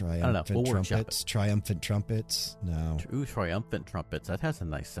triumphant trumpets? Triumphant trumpets? No. Ooh, triumphant trumpets. That has a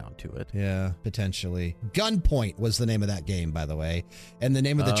nice sound to it. Yeah, potentially. Gunpoint was the name of that game, by the way. And the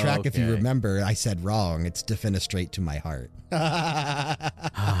name of the track, if you remember, I said wrong. It's Defenestrate to My Heart.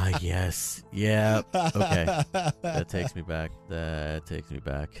 Yes. Yeah. Okay. That takes me back.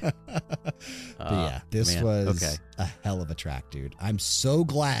 But yeah, this was a hell of a track, dude. I'm so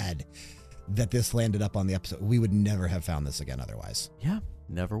glad that this landed up on the episode. We would never have found this again otherwise. Yeah,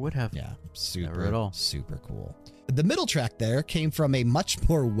 never would have. Yeah, never at all. Super cool. The middle track there came from a much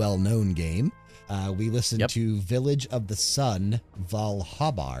more well-known game. We listened to Village of the Sun,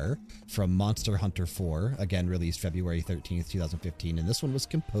 Valhabar from Monster Hunter 4, again released February 13th, 2015, and this one was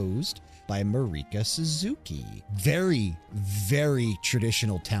composed by Marika Suzuki. Very, very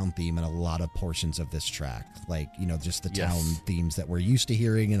traditional town theme in a lot of portions of this track. Like, you know, just the town themes that we're used to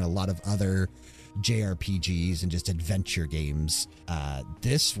hearing in a lot of other JRPGs and just adventure games.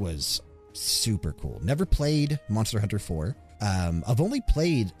 This was super cool. Never played Monster Hunter 4. I've only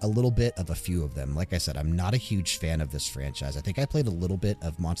played a little bit of a few of them. Like I said, I'm not a huge fan of this franchise. I think I played a little bit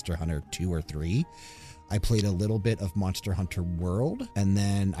of Monster Hunter 2 or 3. I played a little bit of Monster Hunter World, and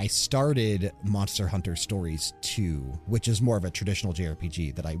then I started Monster Hunter Stories 2, which is more of a traditional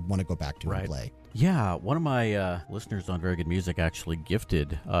JRPG that I want to go back to and play. Yeah, one of my listeners on Very Good Music actually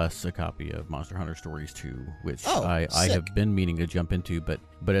gifted us a copy of Monster Hunter Stories 2, which I have been meaning to jump into, but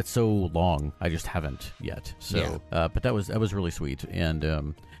it's so long, I just haven't yet. So, but that was really sweet,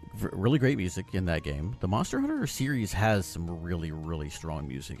 and really great music in that game. The Monster Hunter series has some really, really strong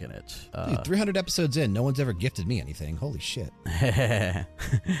music in it. Dude, 300 episodes in, no one's ever gifted me anything. Holy shit. I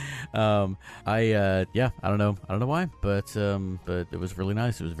don't know why, but it was really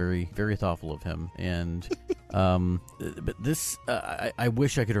nice. It was very, very thoughtful of him. And but this, I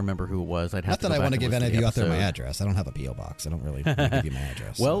wish I could remember who it was. I'd have Not that I want to give any of you out there my address. I don't have a P.O. box. I don't really want to give you my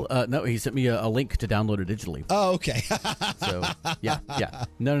address. Well, no, he sent me a link to download it digitally. Oh, okay. So, yeah.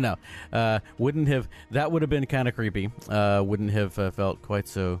 No. Wouldn't have, that would have been kind of creepy. Wouldn't have felt quite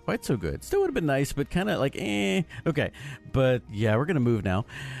so good. Still would have been nice, but kind of like, okay. But yeah, we're going to move now.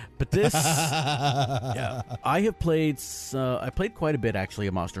 But this, yeah, I have played. I played quite a bit actually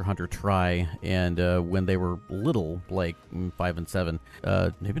of Monster Hunter Tri, and when they were little, like 5 and 7,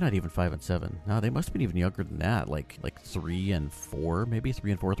 maybe not even 5 and 7. No, they must have been even younger than that, like 3 and 4, maybe 3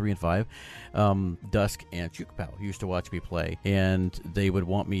 and 4, 3 and 5. Dusk and Chukpao used to watch me play, and they would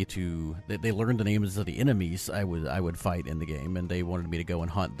want me to. They learned the names of the enemies I would fight in the game, and they wanted me to go and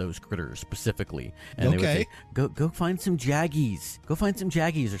hunt those critters specifically. And they would say, go find some Jaggies. Go find some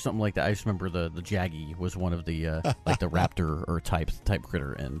Jaggies or something like that. I just remember the Jaggy was one of the like the raptor or type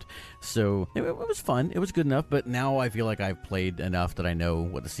critter, and so it was fun. It was good enough, but now I feel like I've played enough that I know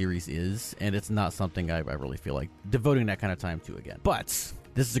what the series is, and it's not something I really feel like devoting that kind of time to again. But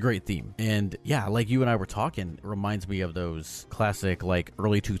this is a great theme. And yeah, like you and I were talking, it reminds me of those classic, like,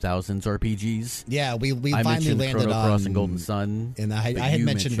 early 2000s RPGs. Yeah, we finally landed Chrono on Cross and Golden Sun. And I had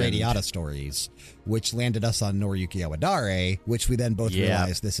mentioned Radiata Stories, which landed us on Noriyuki Awadare, which we then both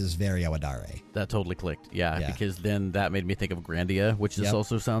realized this is very Awadare. That totally clicked. Yeah, because then that made me think of Grandia, which this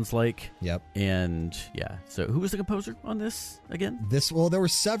also sounds like. Yep. And yeah, so who was the composer on this again? There were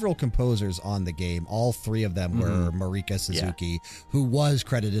several composers on the game. All three of them were Marika Suzuki, who was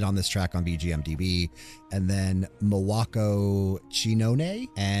credited on this track on BGMDB, and then Mawako Chinone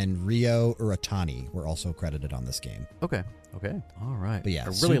and Ryo Uratani were also credited on this game. Okay. All right. But yeah, I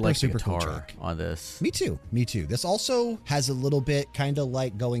really like the super guitar cool track on this. Me too. This also has a little bit kind of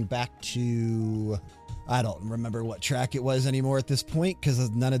like going back to, I don't remember what track it was anymore at this point because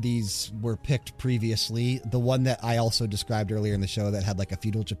none of these were picked previously. The one that I also described earlier in the show that had like a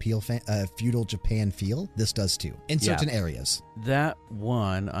feudal Japan feel, this does too, in certain areas. That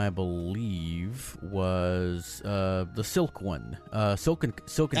one, I believe, was the Silk one. Silk and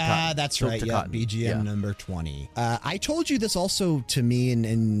Cotton. That's Silk right. to Yeah, Cotton. BGM number 20. I told you this also to me,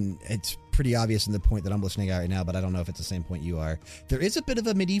 and it's pretty obvious in the point that I'm listening at right now, but I don't know if it's the same point you are. There is a bit of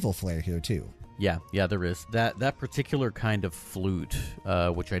a medieval flair here too. Yeah, there is. That particular kind of flute,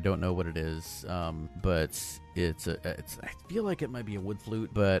 which I don't know what it is, but it's I feel like it might be a wood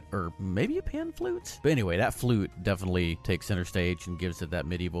flute, or maybe a pan flute. But anyway, that flute definitely takes center stage and gives it that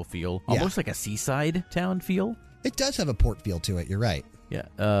medieval feel, almost like a seaside town feel. It does have a port feel to it. You're right.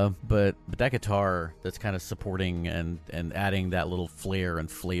 Yeah, but that guitar that's kind of supporting and adding that little flair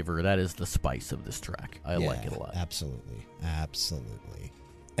and flavor, that is the spice of this track. I like it a lot. Absolutely.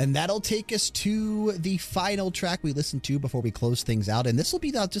 And that'll take us to the final track we listened to before we close things out. And this will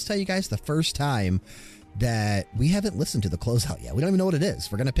be, I'll just tell you guys, the first time that we haven't listened to the closeout yet. We don't even know what it is.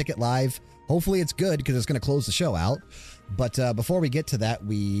 We're going to pick it live. Hopefully it's good because it's going to close the show out. But before we get to that,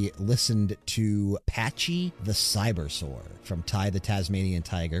 we listened to Patchy the Cybersaur from Ty the Tasmanian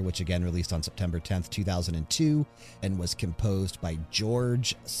Tiger, which again released on September 10th, 2002, and was composed by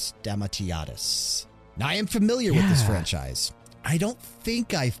George Stamatiadis. Now, I am familiar with this franchise. I don't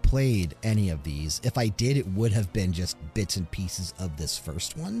think I've played any of these. If I did, it would have been just bits and pieces of this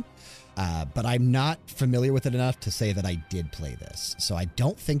first one. But I'm not familiar with it enough to say that I did play this. So I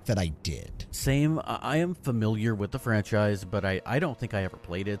don't think that I did. Same. I am familiar with the franchise, but I don't think I ever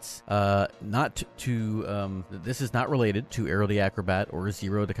played it. This is not related to Aero the Acrobat or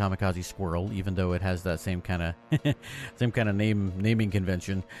Zero the Kamikaze Squirrel, even though it has that same kind of naming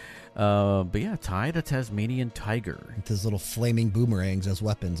convention. But yeah, Ty the Tasmanian Tiger. With his little flaming boomerangs as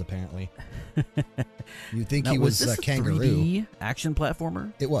weapons, apparently. You'd think he was a kangaroo. 3D action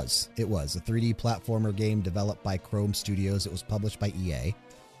platformer? It was a 3D platformer game developed by Chrome Studios. It was published by EA.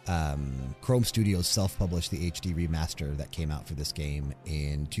 Chrome Studios self-published the HD remaster that came out for this game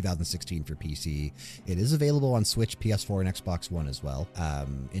in 2016 for PC. It is available on Switch, PS4, and Xbox One as well,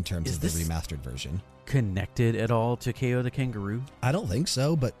 in terms of the remastered version. Connected at all to KO the Kangaroo? I don't think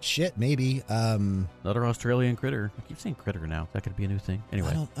so, but shit, maybe. Another Australian critter. I keep saying critter now. That could be a new thing. Anyway.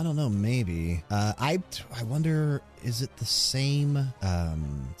 I don't know, maybe. I wonder, is it the same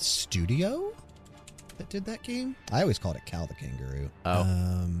studio that did that game? I always called it Cal the Kangaroo.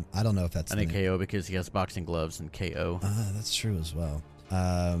 Oh. I don't know if that's I think KO because he has boxing gloves and KO. That's true as well.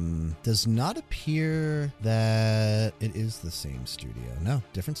 Does not appear that it is the same studio. No,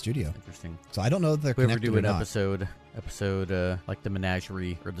 different studio. Interesting. So I don't know if they're connected or not. We ever do an episode like the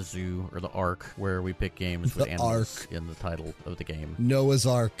Menagerie or the Zoo or the Ark, where we pick games with animals in the title of the game. Noah's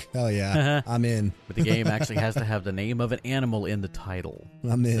Ark. Hell yeah. I'm in. But the game actually has to have the name of an animal in the title.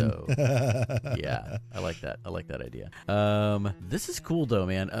 I'm in. So, yeah, I like that. I like that idea. This is cool, though,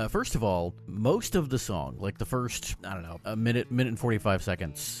 man. First of all, most of the song, like the first, I don't know, a minute and 45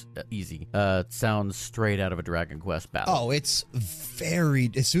 seconds, easy, sounds straight out of a Dragon Quest battle. Oh, it's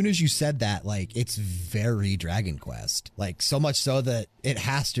very, as soon as you said that, like, it's very Dragon Quest. West. Like, so much so that it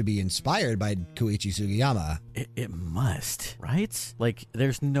has to be inspired by Koichi Sugiyama. It must, right? Like,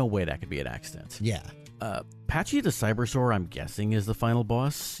 there's no way that could be an accident. Yeah. Patchy the Cybersaur, I'm guessing, is the final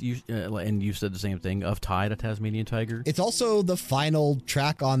boss. And you said the same thing of Tai, the Tasmanian Tiger. It's also the final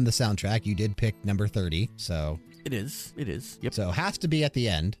track on the soundtrack. You did pick number 30, so... It is. Yep. So has to be at the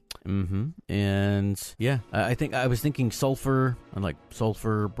end. Mm-hmm. And yeah, I think I was thinking sulfur, and like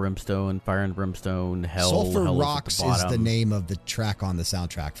sulfur, brimstone, fire and brimstone, hell. Sulfur hell Rocks is the name of the track on the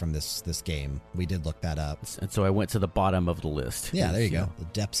soundtrack from this game. We did look that up. And so I went to the bottom of the list. Yeah, there you go. The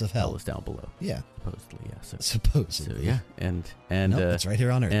depths of hell is down below. Yeah. Supposedly, yeah. Supposedly. So, yeah, and nope, it's right here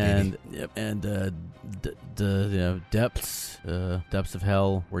on Earth, and baby. Yep, and the depths of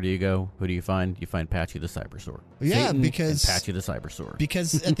hell. Where do you go? Who do you find? You find Patchy the Cybersaur. Yeah, Satan because and Patchy the Cybersaur.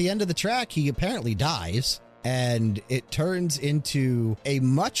 Because at the end of the track, he apparently dies. And it turns into a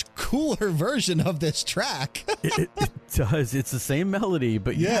much cooler version of this track. It does. It's the same melody,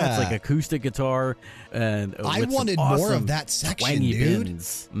 but yeah, it's like acoustic guitar. And I wanted more of that section, dude.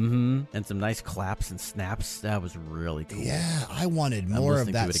 Mm-hmm. And some nice claps and snaps. That was really cool. Yeah, I wanted more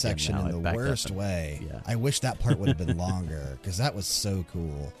of that section in the worst way. Yeah. I wish that part would have been longer because that was so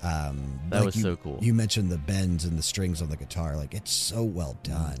cool. That was so cool. You mentioned the bends and the strings on the guitar. Like, it's so well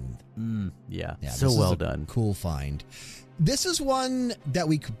done. Yeah, so well done. Cool find. This is one that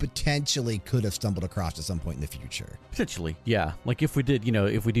we could have stumbled across at some point in the future. Potentially, yeah. Like if we did,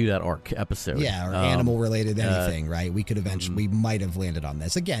 if we do that ARC episode. Yeah, or animal related anything, right? We could eventually, we might have landed on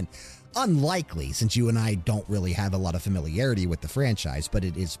this. Again, unlikely since you and I don't really have a lot of familiarity with the franchise, but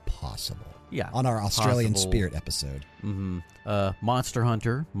it is possible. Yeah. On our Australian Spirit episode. Mm-hmm. Monster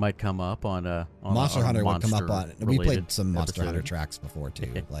Hunter might come up on Monster Hunter would come up on. We played some Monster episode. Hunter tracks before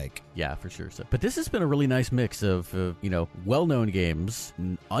too. Like, yeah, for sure. So, but this has been a really nice mix of well-known games,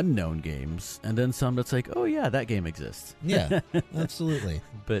 unknown games, and then some that's like, oh yeah, that game exists. Yeah, absolutely.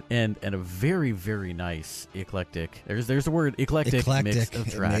 But and a very, very nice eclectic. There's the word eclectic mix of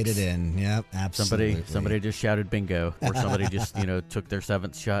tracks. Made it in. Yep, absolutely. Somebody just shouted bingo, or somebody just took their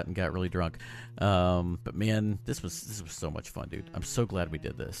 7th shot and got really drunk. But man, this was so much fun, dude. I'm so glad we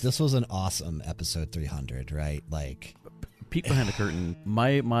did this. This was an awesome episode 300, right? Like, peek behind the curtain.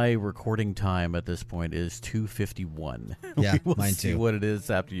 My recording time at this point is 2:51. Yeah, we'll mine see too. what it is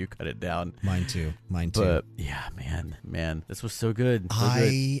after you cut it down. Mine too. But yeah, man, this was so good.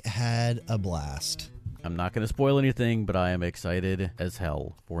 I had a blast. I'm not going to spoil anything, but I am excited as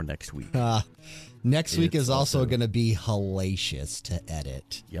hell for next week. Next week is also going to be hellacious to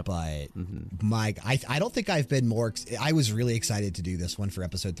edit. Yep. But I don't think I've been more. I was really excited to do this one for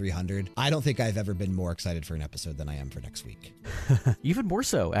episode 300. I don't think I've ever been more excited for an episode than I am for next week. Even more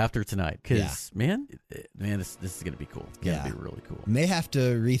so after tonight, because man, this is going to be cool. It's going to be really cool. May have to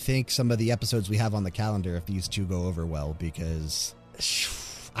rethink some of the episodes we have on the calendar if these two go over well, because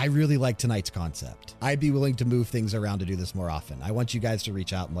I really like tonight's concept. I'd be willing to move things around to do this more often. I want you guys to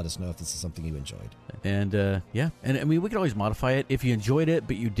reach out and let us know if this is something you enjoyed. And and I mean, we could always modify it if you enjoyed it,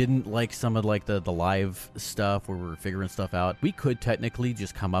 but you didn't like some of like the live stuff where we're figuring stuff out. We could technically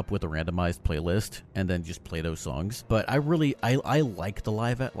just come up with a randomized playlist and then just play those songs. But I like the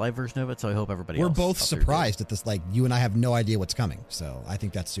live version of it, so I hope everybody else. We're both surprised at this. Like, you and I have no idea what's coming, so I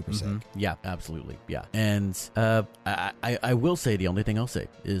think that's super sick. Yeah, absolutely. Yeah, and I will say, the only thing I'll say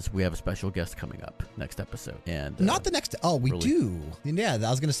is we have a special guest coming up next episode, and not the next. Oh, we do. Yeah, I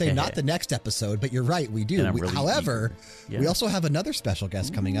was going to say not the next episode, but you're right, we do. However, we also have another special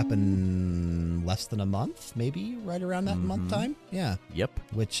guest coming up in less than a month, maybe right around that month time. Yeah. Yep.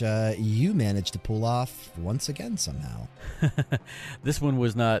 Which you managed to pull off once again somehow. This one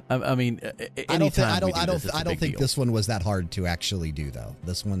was not. I mean, I don't think this one was that hard to actually do, though.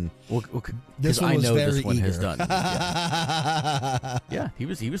 This one. This one was very this one eager. Has done. Yeah, he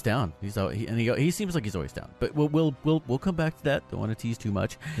was down. He seems like he's always down. But we'll come back to that. Don't want to tease too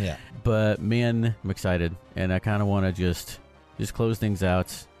much. Yeah. But man, I'm excited, and I kind of want to just close things out.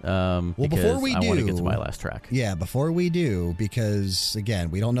 Before we do, I want to get to my last track. Yeah, before we do, because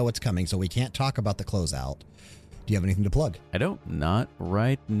again, we don't know what's coming, so we can't talk about the closeout. Do you have anything to plug? I don't. Not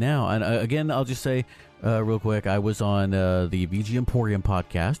right now. And again, I'll just say real quick, I was on the VG Emporium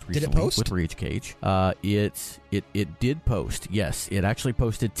podcast recently. Did it post? With Rage Cage. It did post. Yes, it actually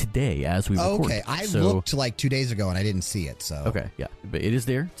posted today as we recorded. Okay, I looked like 2 days ago and I didn't see it. So okay, yeah, but it is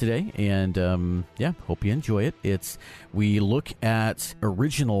there today, and hope you enjoy it. We look at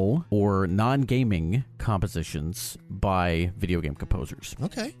original or non-gaming compositions by video game composers.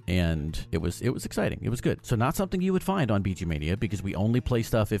 Okay, and it was exciting. It was good. So not something you would find on BG Mania, because we only play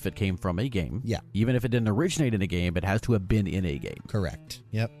stuff if it came from a game. Yeah, even if it it didn't originate in a game, it has to have been in a game. Correct.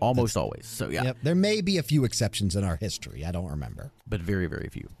 Yep. Almost always. So, yeah. Yep. There may be a few exceptions in our history. I don't remember. But very, very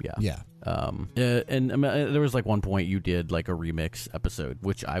few. Yeah. Yeah. And I mean, there was like one point you did like a remix episode,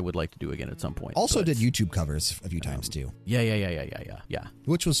 which I would like to do again at some point. Also did YouTube covers a few times too. Yeah.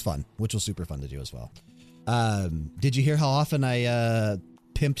 Which was fun. Which was super fun to do as well. Did you hear how often I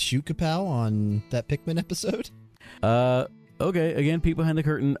pimped Shoot Kapow on that Pikmin episode? Okay, again, peek behind the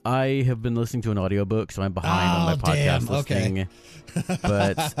curtain. I have been listening to an audiobook, so I'm behind on my podcast listening. Okay.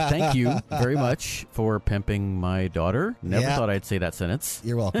 But thank you very much for pimping my daughter. Never thought I'd say that sentence.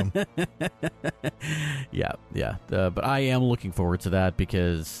 You're welcome. Yeah. But I am looking forward to that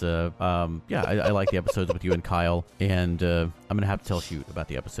because, I like the episodes with you and Kyle, and I'm going to have to tell Shoot about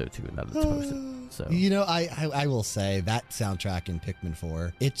the episode too, now that it's posted. So I will say that soundtrack in Pikmin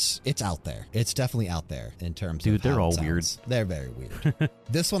 4, it's out there. It's definitely out there in terms of they're how all it weird. They're very weird.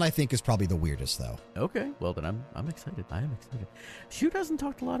 This one I think is probably the weirdest though. Okay, well then I'm excited. I am excited. Shoot hasn't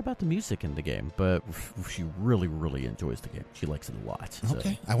talked a lot about the music in the game, but she really, really enjoys the game. She likes it a lot. So.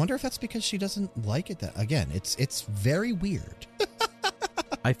 Okay, I wonder if that's because she doesn't like it. That again, it's very weird.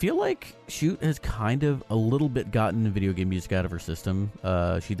 I feel like Shoot has kind of a little bit gotten video game music out of her system.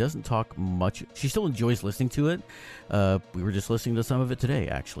 She doesn't talk much. She still enjoys listening to it. We were just listening to some of it today,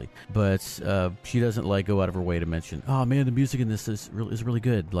 actually. But she doesn't like go out of her way to mention, oh man, the music in this is really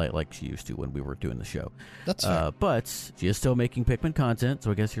good, like she used to when we were doing the show. That's fair. But she is still making Pikmin content,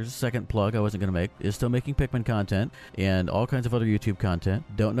 so I guess here's a second plug I wasn't going to make. Is still making Pikmin content and all kinds of other YouTube content.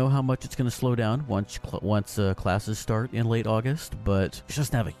 Don't know how much it's going to slow down once classes start in late August, but she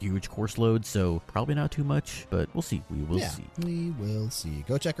doesn't have a huge course load, so probably not too much, but we'll see. We will see. We will see.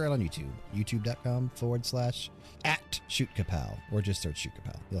 Go check her out on YouTube. youtube.com/@ShootKapow, or just search Shoot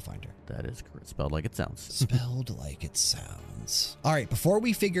Kapow. You'll find her. That is correct. Spelled like it sounds. Spelled like it sounds. All right, before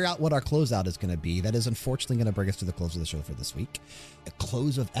we figure out what our closeout is going to be, that is unfortunately going to bring us to the close of the show for this week. A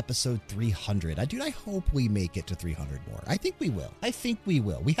close of episode 300. I hope we make it to 300 more. I think we will.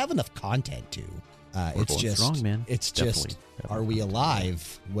 We have enough content to. It's just strong, man. It's definitely are we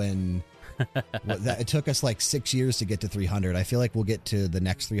alive when it took us like 6 years to get to 300. I feel like we'll get to the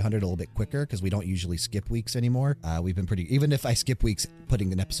next 300 a little bit quicker because we don't usually skip weeks anymore. We've been even if I skip weeks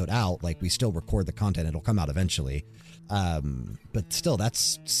putting an episode out, like we still record the content. It'll come out eventually. But still,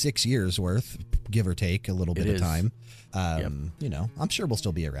 that's 6 years worth, give or take a little bit of time. I'm sure we'll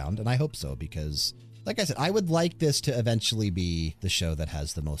still be around, and I hope so because, like I said, I would like this to eventually be the show that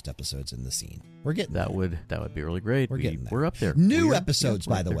has the most episodes in the scene. We're getting that there. That would be really great. We're up there. New episodes,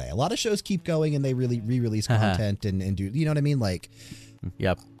 by the way. A lot of shows keep going and they really re-release content and do, you know what I mean? Like,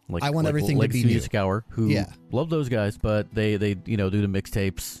 yep. I want everything to be new. Music Hour, who love those guys, but they do the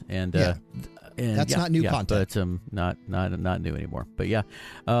mixtapes and that's not new content, but not new anymore. But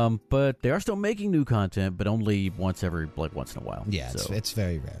but they are still making new content, but only once in a while. Yeah, so. It's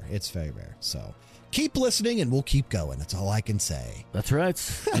very rare. So keep listening and we'll keep going. That's all I can say. That's right.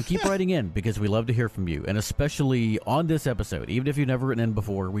 And keep writing in because we love to hear from you. And especially on this episode, even if you've never written in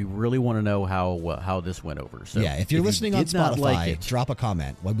before, we really want to know how this went over. So if you're listening on Spotify, drop a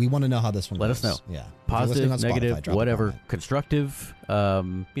comment. We want to know how this one Let goes. us know. Yeah. Positive, negative, whatever, constructive.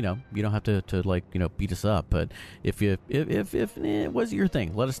 You don't have to beat us up, but if it was your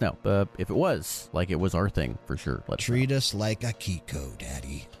thing, let us know. If it was our thing, for sure, treat us like a Kiko,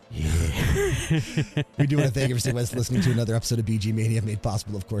 Daddy. Yeah. We do want to thank everyone listening to another episode of BG Mania, made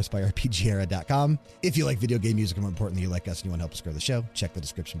possible, of course, by RPGera.com. If you like video game music, and more importantly, you like us and you want to help us grow the show, check the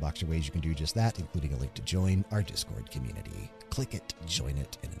description box for ways you can do just that, including a link to join our Discord community. Click it, join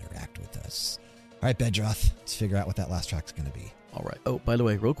it, and interact with us. All right, Bedroth, let's figure out what that last track's going to be. All right. Oh, by the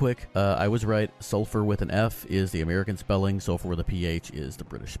way, real quick, I was right. Sulfur with an F is the American spelling. Sulfur with a PH is the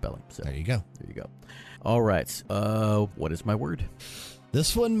British spelling. So there you go. All right. What is my word?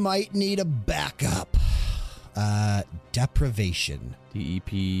 This one might need a backup. Deprivation.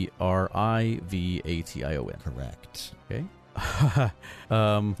 DEPRIVATION. Correct. Okay.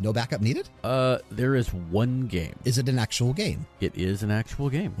 No backup needed? There is one game. Is it an actual game? It is an actual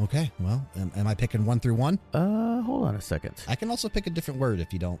game. Okay. Well, am I picking 1 through 1? Hold on a second. I can also pick a different word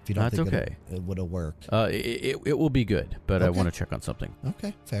if you don't That's think okay. it would work. It will be good, but I want to check on something.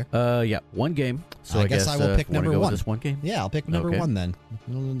 Okay, fair. One game. So I guess I will pick number 1. This one game? Yeah, I'll pick number 1 then.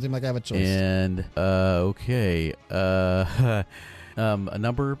 It doesn't seem like I have a choice. And okay. A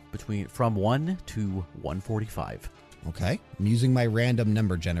number from 1 to 145. Okay. I'm using my random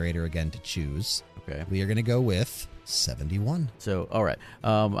number generator again to choose. Okay. We are going to go with 71. So, all right.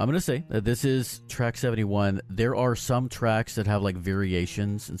 I'm going to say that this is track 71. There are some tracks that have like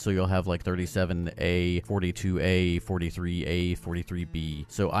variations. And so you'll have like 37A, 42A, 43A, 43B.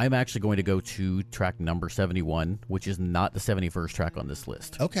 So I'm actually going to go to track number 71, which is not the 71st track on this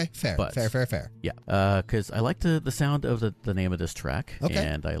list. Okay, fair. Yeah, because I like the sound of the name of this track. Okay.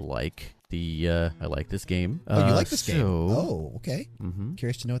 And I like I like this game. Oh, you like this game? Oh, okay. Mm-hmm.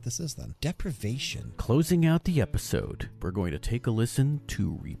 Curious to know what this is then. Deprivation. Closing out the episode, we're going to take a listen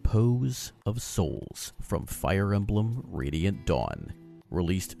to Repose of Souls from Fire Emblem Radiant Dawn.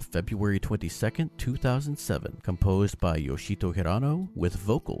 Released February 22nd, 2007. Composed by Yoshito Hirano with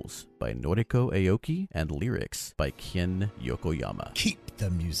vocals by Noriko Aoki and lyrics by Ken Yokoyama. Keep the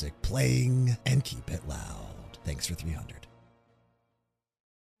music playing and keep it loud. Thanks for 300.